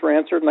questions were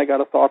answered and I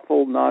got a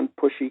thoughtful,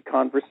 non-pushy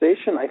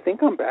conversation, I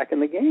think I'm back in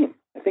the game.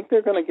 I think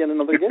they're going to get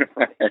another gift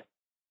from me.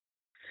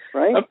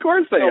 Right? Of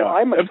course they are.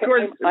 I'm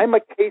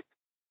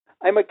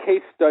a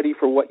case study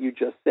for what you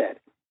just said.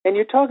 And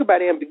you talk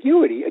about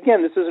ambiguity.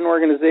 Again, this is an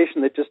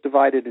organization that just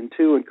divided in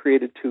two and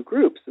created two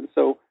groups. And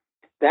so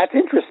that's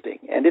interesting.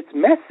 And it's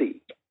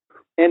messy.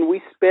 And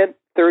we spent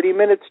 30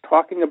 minutes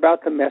talking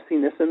about the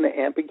messiness and the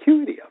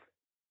ambiguity of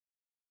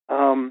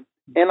it.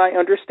 And I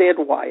understand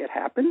why it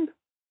happened.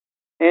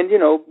 And,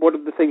 what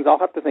are the things I'll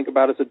have to think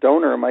about as a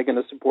donor? Am I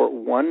going to support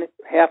one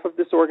half of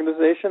this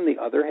organization,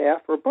 the other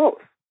half, or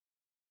both?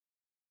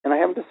 And I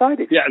haven't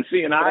decided. Yeah,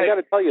 see, and I got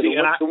to tell you,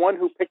 the one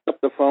who picked up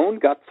the phone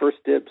got first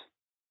dibs.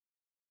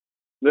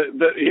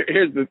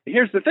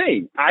 Here's the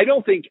thing. I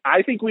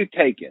think we've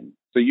taken.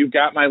 So you've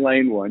got my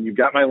lane one, you've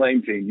got my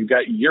lane two, you've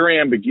got your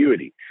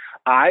ambiguity.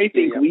 I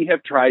think we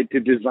have tried to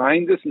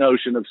design this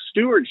notion of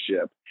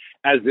stewardship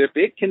as if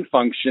it can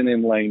function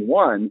in lane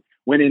one,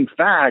 when in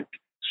fact,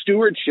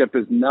 stewardship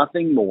is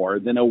nothing more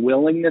than a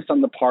willingness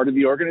on the part of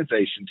the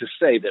organization to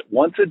say that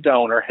once a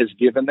donor has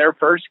given their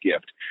first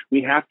gift,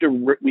 we have to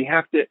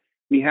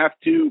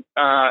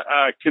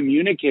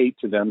communicate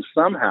to them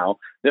somehow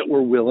that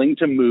we're willing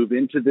to move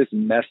into this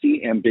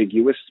messy,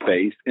 ambiguous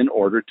space in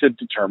order to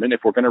determine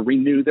if we're going to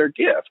renew their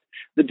gift.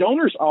 The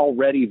donor's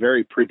already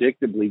very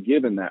predictably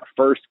given that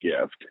first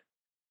gift.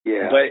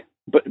 Yeah.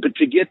 But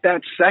to get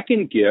that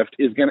second gift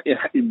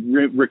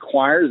it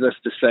requires us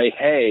to say,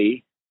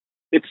 hey,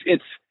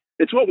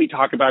 it's what we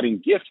talk about in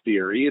gift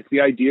theory. It's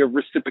the idea of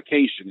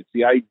reciprocation. It's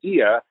the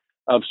idea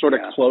of sort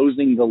of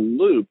closing the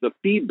loop, the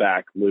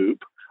feedback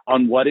loop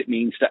on what it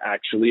means to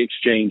actually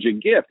exchange a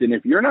gift. And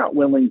if you're not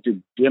willing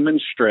to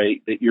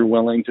demonstrate that you're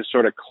willing to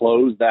sort of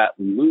close that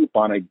loop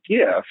on a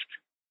gift,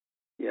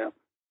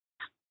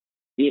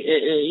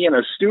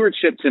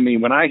 stewardship to me,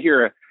 when I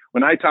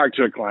talk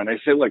to a client, I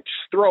say, look,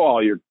 just throw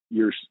all your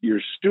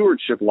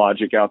stewardship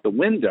logic out the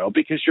window,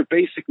 because you're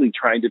basically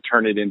trying to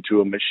turn it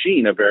into a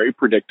machine, a very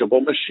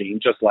predictable machine,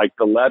 just like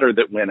the letter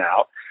that went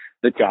out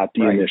that got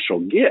the initial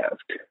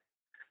gift.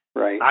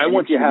 Right.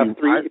 If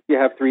you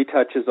have three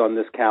touches on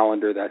this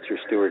calendar, that's your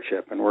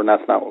stewardship, and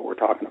that's not what we're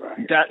talking about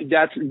here.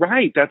 That's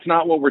right. That's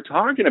not what we're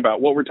talking about.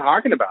 What we're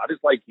talking about is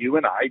like you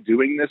and I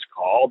doing this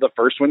call. The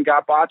first one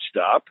got botched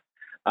up.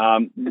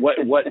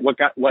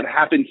 What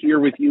happened here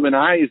with you and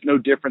I is no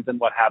different than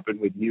what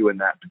happened with you in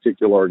that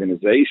particular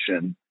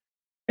organization,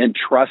 and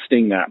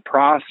trusting that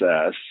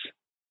process.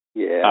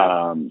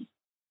 Yeah.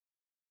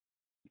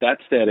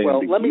 That's that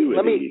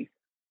ambiguity.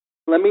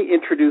 Let me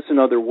introduce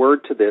another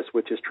word to this,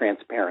 which is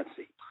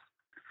transparency.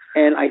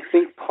 And I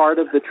think part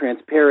of the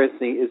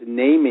transparency is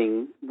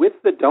naming with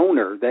the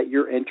donor that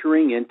you're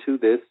entering into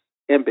this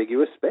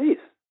ambiguous space.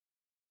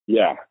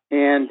 Yeah.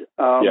 And,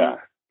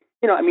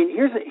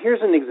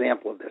 here's an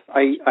example of this.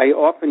 I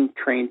often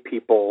train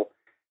people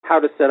how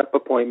to set up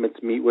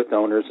appointments, meet with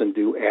donors, and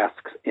do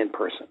asks in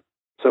person.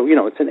 So,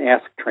 it's an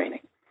ask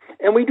training.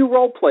 And we do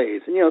role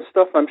plays and,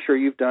 stuff I'm sure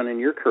you've done in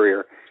your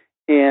career.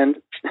 And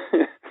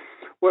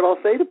what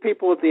I'll say to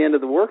people at the end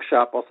of the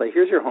workshop, I'll say,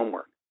 here's your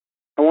homework.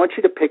 I want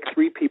you to pick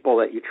 3 people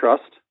that you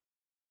trust,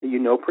 that you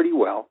know pretty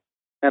well,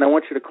 and I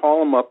want you to call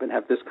them up and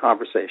have this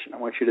conversation. I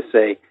want you to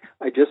say,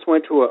 I just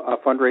went to a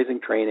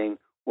fundraising training.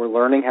 We're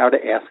learning how to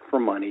ask for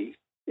money.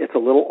 It's a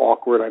little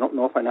awkward. I don't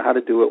know if I know how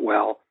to do it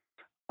well.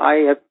 I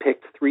have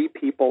picked 3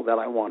 people that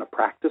I want to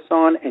practice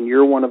on, and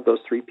you're one of those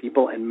 3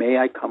 people, and may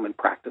I come and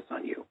practice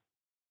on you?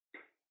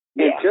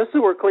 Yeah. And just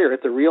so we're clear,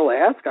 it's a real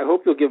ask. I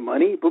hope you'll give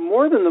money. But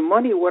more than the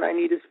money, what I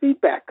need is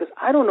feedback, because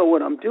I don't know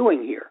what I'm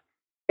doing here.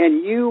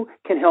 And you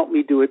can help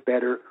me do it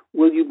better.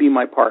 Will you be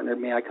my partner?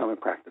 May I come and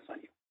practice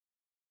on you?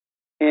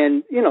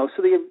 And,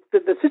 so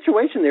the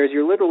situation there is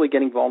you're literally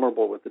getting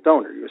vulnerable with the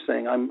donor. You're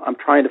saying, I'm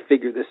trying to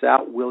figure this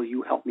out. Will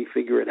you help me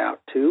figure it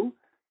out too?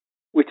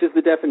 Which is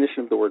the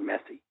definition of the word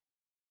messy.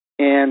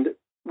 And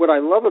what I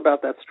love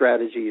about that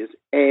strategy is,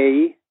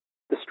 A,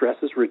 the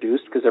stress is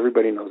reduced because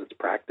everybody knows it's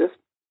practiced.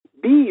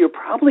 B, you're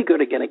probably going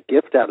to get a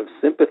gift out of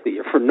sympathy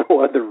for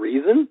no other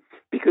reason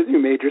because you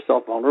made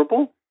yourself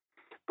vulnerable.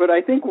 But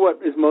I think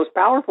what is most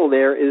powerful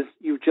there is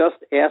you just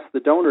asked the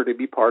donor to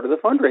be part of the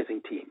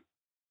fundraising team,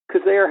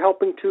 because they are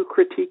helping to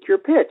critique your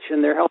pitch,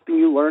 and they're helping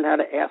you learn how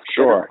to ask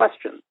better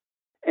questions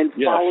and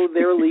follow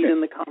their lead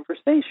in the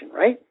conversation,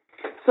 right?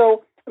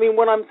 So,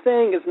 what I'm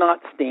saying is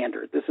not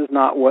standard. This is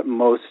not what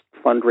most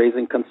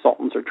fundraising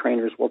consultants or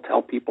trainers will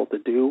tell people to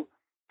do.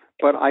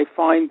 But I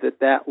find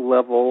that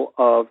level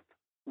of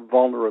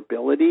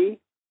vulnerability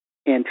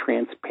and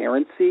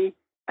transparency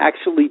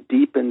actually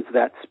deepens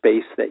that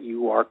space that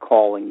you are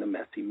calling the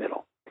messy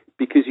middle,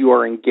 because you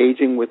are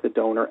engaging with the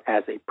donor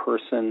as a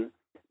person,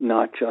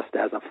 not just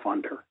as a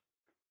funder.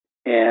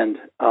 And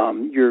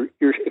you're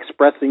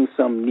expressing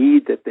some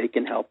need that they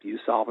can help you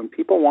solve, and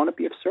people want to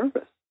be of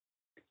service.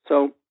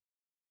 So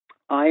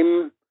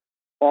I'm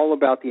all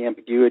about the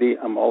ambiguity.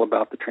 I'm all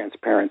about the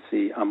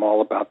transparency. I'm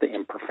all about the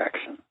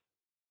imperfection,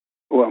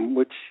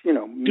 which,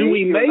 do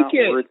we make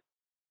it? Words.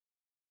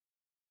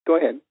 Go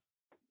ahead.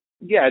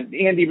 Yeah,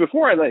 Andy,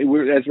 before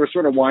as we're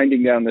sort of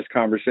winding down this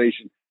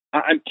conversation,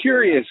 I'm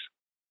curious,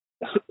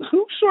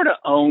 who sort of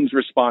owns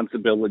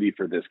responsibility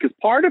for this? Because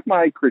part of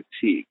my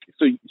critique,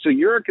 so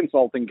you're a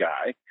consulting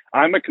guy,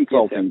 I'm a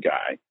consulting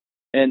guy,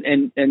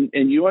 and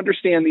you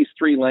understand these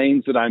 3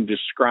 lanes that I'm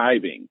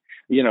describing.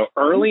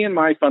 Early in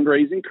my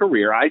fundraising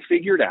career, I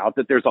figured out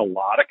that there's a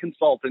lot of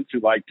consultants who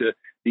like to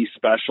be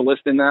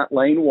specialists in that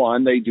lane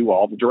 1. They do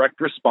all the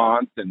direct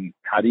response and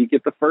how do you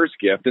get the first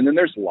gift. And then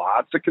there's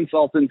lots of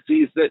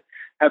consultancies that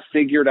have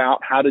figured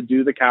out how to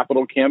do the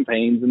capital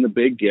campaigns and the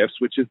big gifts,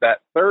 which is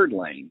that 3rd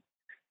lane.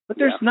 But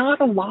there's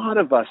not a lot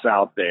of us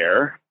out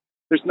there.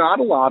 There's not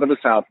a lot of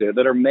us out there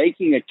that are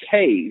making a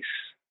case.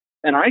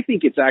 And I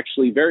think it's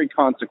actually very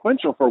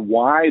consequential for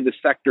why the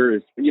sector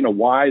is,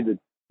 why the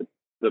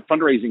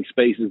fundraising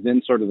space is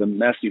in sort of the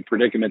messy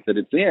predicament that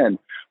it's in.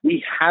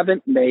 We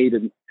haven't made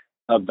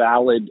a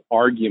valid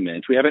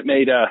argument. We haven't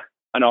made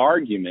an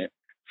argument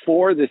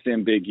for this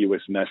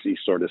ambiguous, messy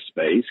sort of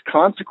space.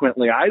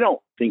 Consequently, I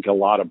don't think a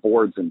lot of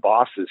boards and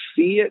bosses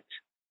see it.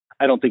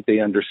 I don't think they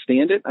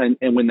understand it.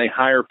 And when they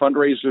hire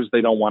fundraisers,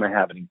 they don't want to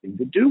have anything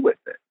to do with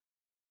it.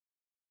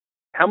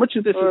 How much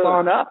of this is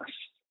on us?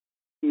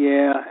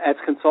 Yeah, as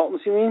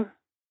consultants, you mean?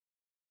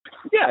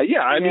 Yeah.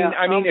 I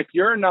mean, if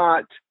you're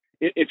the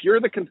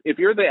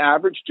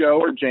average Joe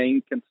or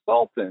Jane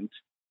consultant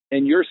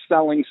and you're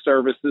selling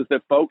services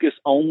that focus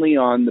only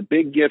on the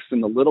big gifts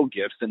and the little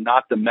gifts and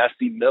not the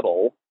messy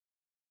middle,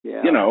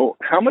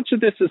 how much of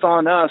this is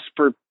on us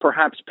for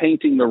perhaps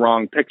painting the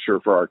wrong picture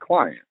for our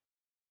client?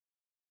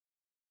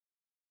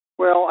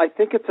 Well, I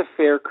think it's a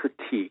fair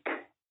critique.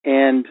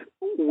 And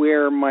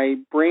where my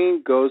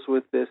brain goes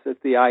with this is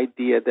the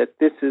idea that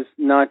this is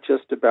not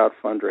just about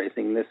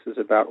fundraising. This is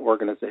about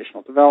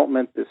organizational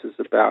development. This is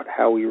about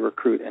how we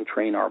recruit and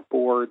train our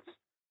boards.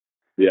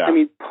 Yeah. I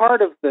mean,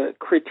 part of the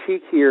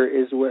critique here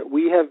is what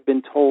we have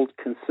been told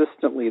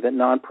consistently, that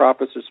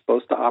nonprofits are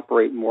supposed to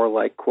operate more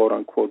like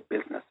quote-unquote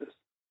businesses.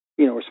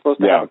 We're supposed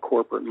to have a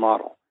corporate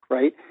model,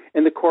 right?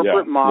 And the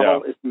corporate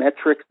model is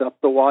metrics up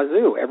the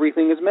wazoo.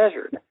 Everything is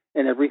measured,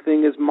 and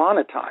everything is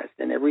monetized,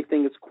 and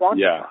everything is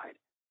quantified,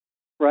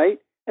 right?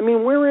 I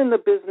mean, we're in the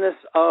business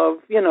of,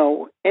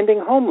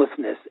 ending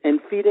homelessness and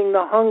feeding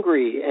the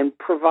hungry and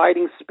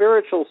providing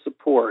spiritual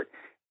support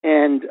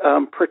and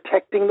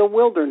protecting the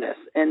wilderness.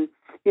 And,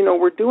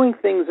 we're doing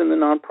things in the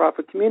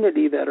nonprofit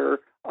community that are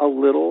a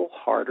little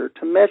harder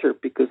to measure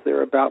because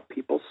they're about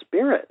people's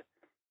spirit.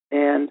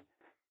 And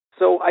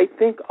so I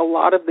think a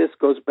lot of this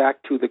goes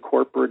back to the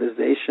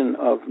corporatization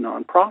of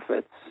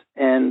nonprofits.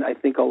 And I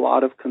think a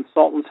lot of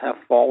consultants have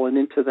fallen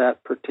into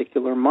that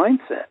particular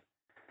mindset.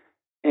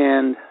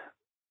 And,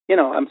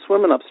 I'm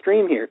swimming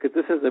upstream here because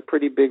this is a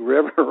pretty big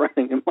river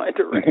running in my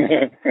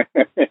direction.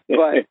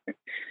 But,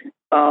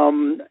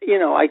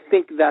 I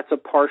think that's a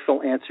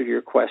partial answer to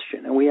your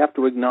question. And we have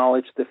to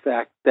acknowledge the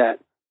fact that,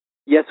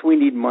 yes, we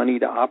need money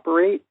to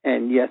operate,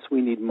 and yes,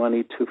 we need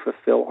money to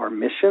fulfill our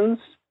missions.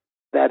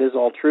 That is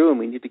all true, and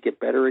we need to get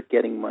better at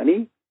getting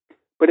money.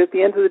 But at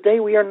the end of the day,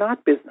 we are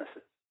not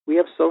businesses. We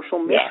have social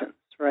missions,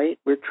 right?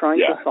 We're trying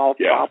to solve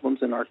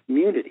problems in our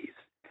communities.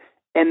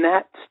 And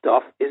that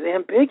stuff is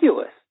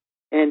ambiguous,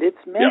 and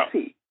it's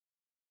messy,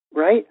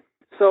 right?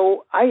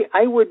 So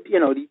I would,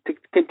 to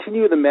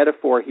continue the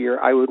metaphor here,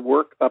 I would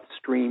work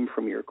upstream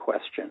from your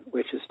question,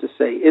 which is to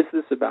say, is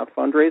this about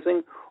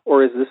fundraising,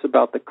 or is this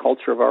about the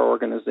culture of our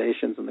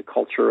organizations and the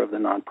culture of the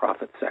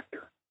nonprofit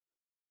sector?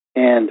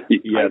 And I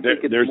think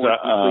it's more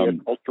a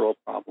cultural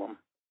problem.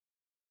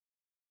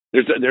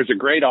 There's a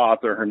great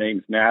author. Her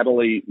name's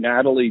Natalie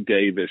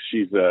Davis.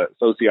 She's a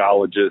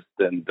sociologist,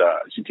 and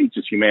she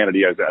teaches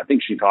humanity. I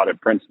think she taught at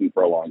Princeton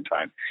for a long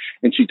time.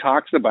 And she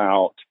talks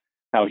about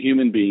how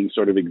human beings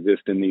sort of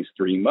exist in these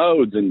three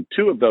modes, and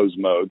two of those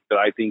modes that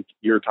I think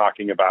you're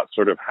talking about,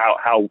 sort of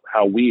how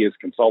we as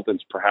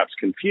consultants perhaps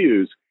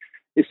confuse,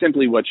 is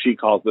simply what she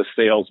calls the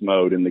sales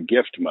mode and the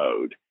gift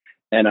mode.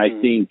 And I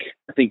think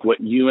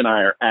what you and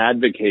I are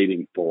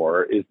advocating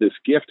for is this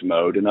gift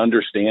mode, and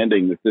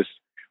understanding that this,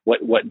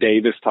 what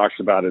Davis talks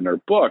about in her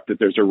book, that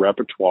there's a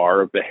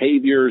repertoire of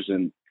behaviors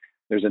and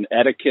there's an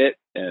etiquette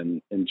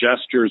and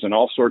gestures and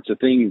all sorts of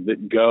things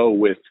that go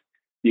with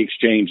the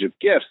exchange of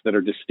gifts that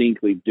are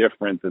distinctly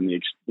different than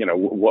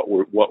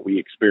what we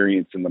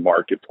experience in the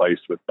marketplace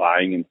with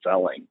buying and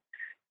selling.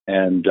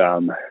 And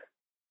I'm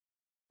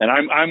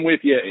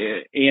with you,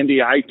 Andy.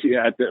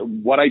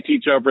 What I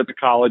teach over at the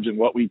college and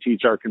what we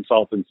teach our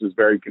consultants is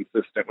very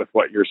consistent with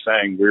what you're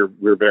saying.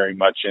 We're very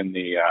much in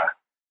the.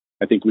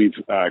 I think we've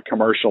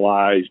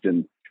commercialized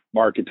and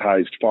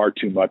marketized far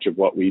too much of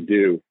what we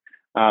do.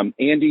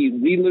 Andy,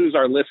 we lose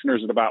our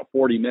listeners in about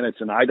 40 minutes,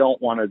 and I don't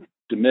want to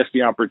miss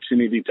the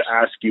opportunity to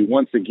ask you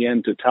once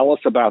again to tell us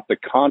about the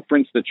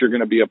conference that you're going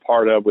to be a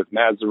part of with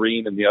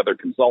Mazarine and the other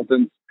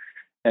consultants,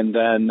 and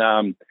then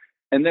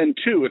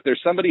too, if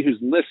there's somebody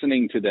who's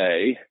listening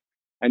today,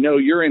 I know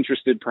you're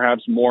interested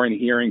perhaps more in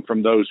hearing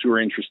from those who are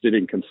interested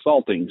in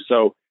consulting.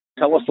 So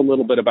tell us a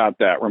little bit about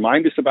that.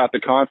 Remind us about the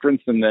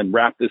conference, and then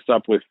wrap this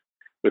up with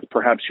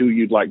perhaps who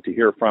you'd like to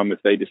hear from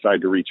if they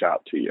decide to reach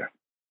out to you.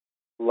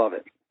 Love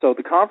it. So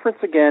the conference,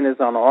 again, is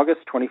on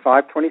August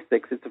 25,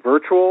 26. It's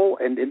virtual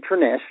and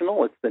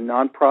international. It's the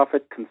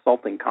Nonprofit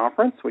Consulting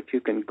Conference, which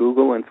you can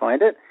Google and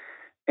find it.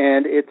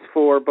 And it's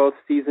for both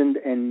seasoned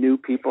and new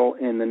people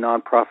in the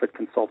nonprofit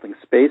consulting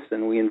space,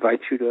 and we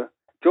invite you to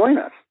join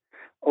us.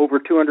 Over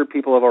 200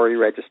 people have already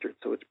registered,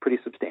 so it's pretty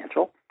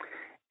substantial.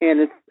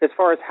 And as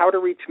far as how to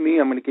reach me,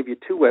 I'm going to give you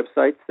two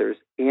websites. There's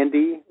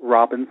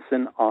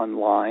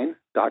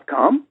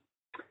AndyRobinsonOnline.com.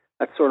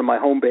 That's sort of my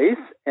home base.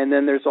 And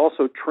then there's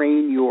also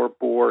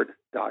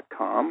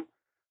TrainYourBoard.com,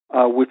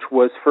 which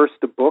was first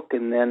a book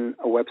and then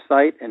a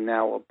website and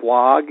now a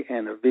blog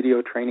and a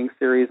video training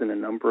series and a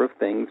number of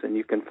things. And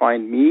you can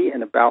find me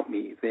and about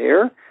me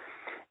there.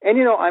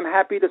 And, I'm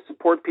happy to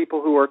support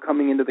people who are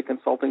coming into the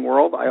consulting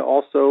world. I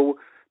also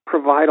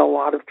provide a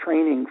lot of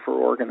training for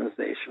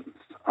organizations.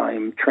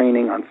 I'm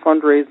training on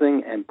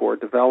fundraising and board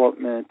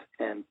development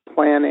and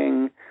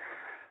planning,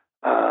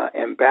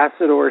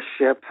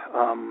 ambassadorship,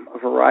 a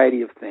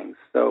variety of things.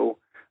 So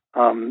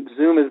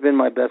Zoom has been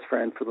my best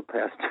friend for the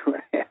past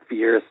 2.5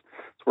 years.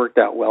 It's worked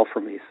out well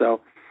for me.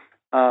 So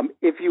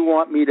if you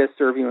want me to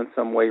serve you in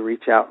some way,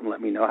 reach out and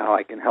let me know how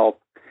I can help.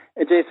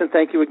 And Jason,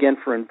 thank you again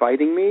for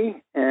inviting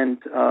me and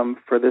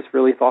for this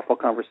really thoughtful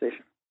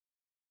conversation.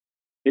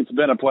 It's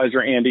been a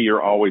pleasure, Andy.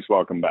 You're always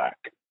welcome back.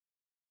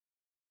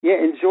 Yeah,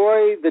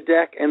 enjoy the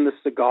deck and the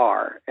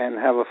cigar and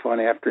have a fun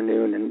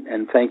afternoon.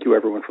 And thank you,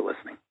 everyone, for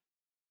listening.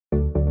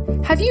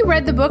 Have you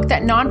read the book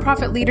that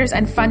nonprofit leaders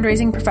and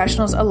fundraising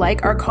professionals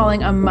alike are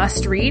calling a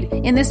must-read?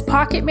 In this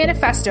pocket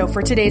manifesto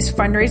for today's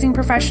fundraising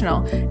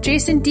professional,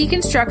 Jason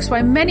deconstructs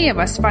why many of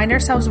us find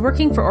ourselves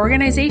working for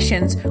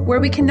organizations where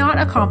we cannot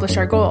accomplish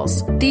our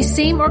goals. These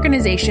same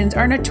organizations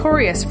are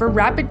notorious for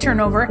rapid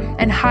turnover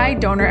and high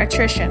donor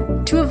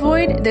attrition. To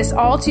avoid this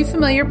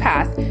all-too-familiar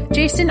path,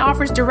 Jason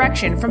offers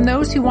direction from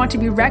those who want to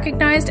be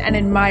recognized and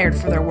admired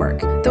for their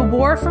work. The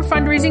war for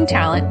fundraising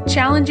talent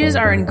challenges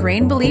our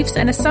ingrained beliefs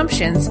and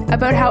assumptions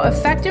about how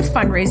effective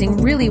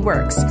fundraising really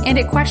works, and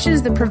it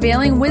questions the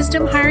prevailing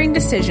wisdom hiring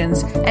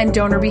decisions and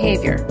donor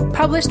behavior.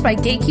 Published by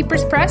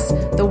Gatekeepers Press,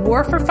 The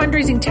War for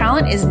Fundraising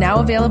Talent is now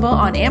available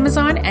on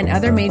Amazon and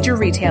other major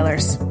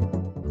retailers.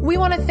 We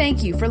want to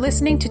thank you for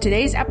listening to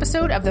today's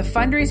episode of the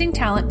Fundraising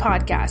Talent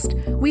Podcast.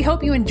 We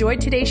hope you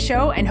enjoyed today's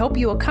show and hope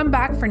you will come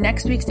back for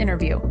next week's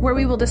interview, where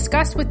we will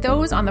discuss with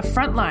those on the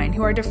front line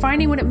who are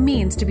defining what it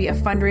means to be a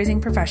fundraising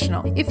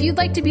professional. If you'd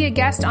like to be a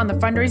guest on the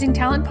Fundraising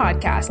Talent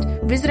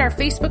Podcast, visit our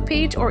Facebook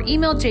page or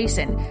email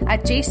Jason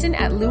at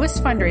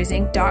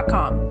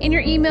jason@lewisfundraising.com. In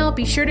your email,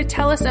 be sure to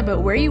tell us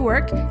about where you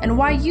work and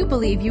why you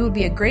believe you would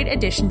be a great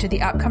addition to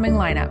the upcoming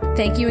lineup.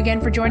 Thank you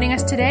again for joining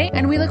us today,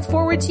 and we look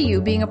forward to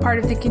you being a part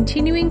of the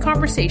continuing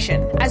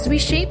conversation as we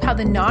shape how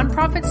the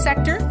nonprofit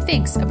sector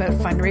thinks about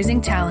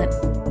fundraising talent.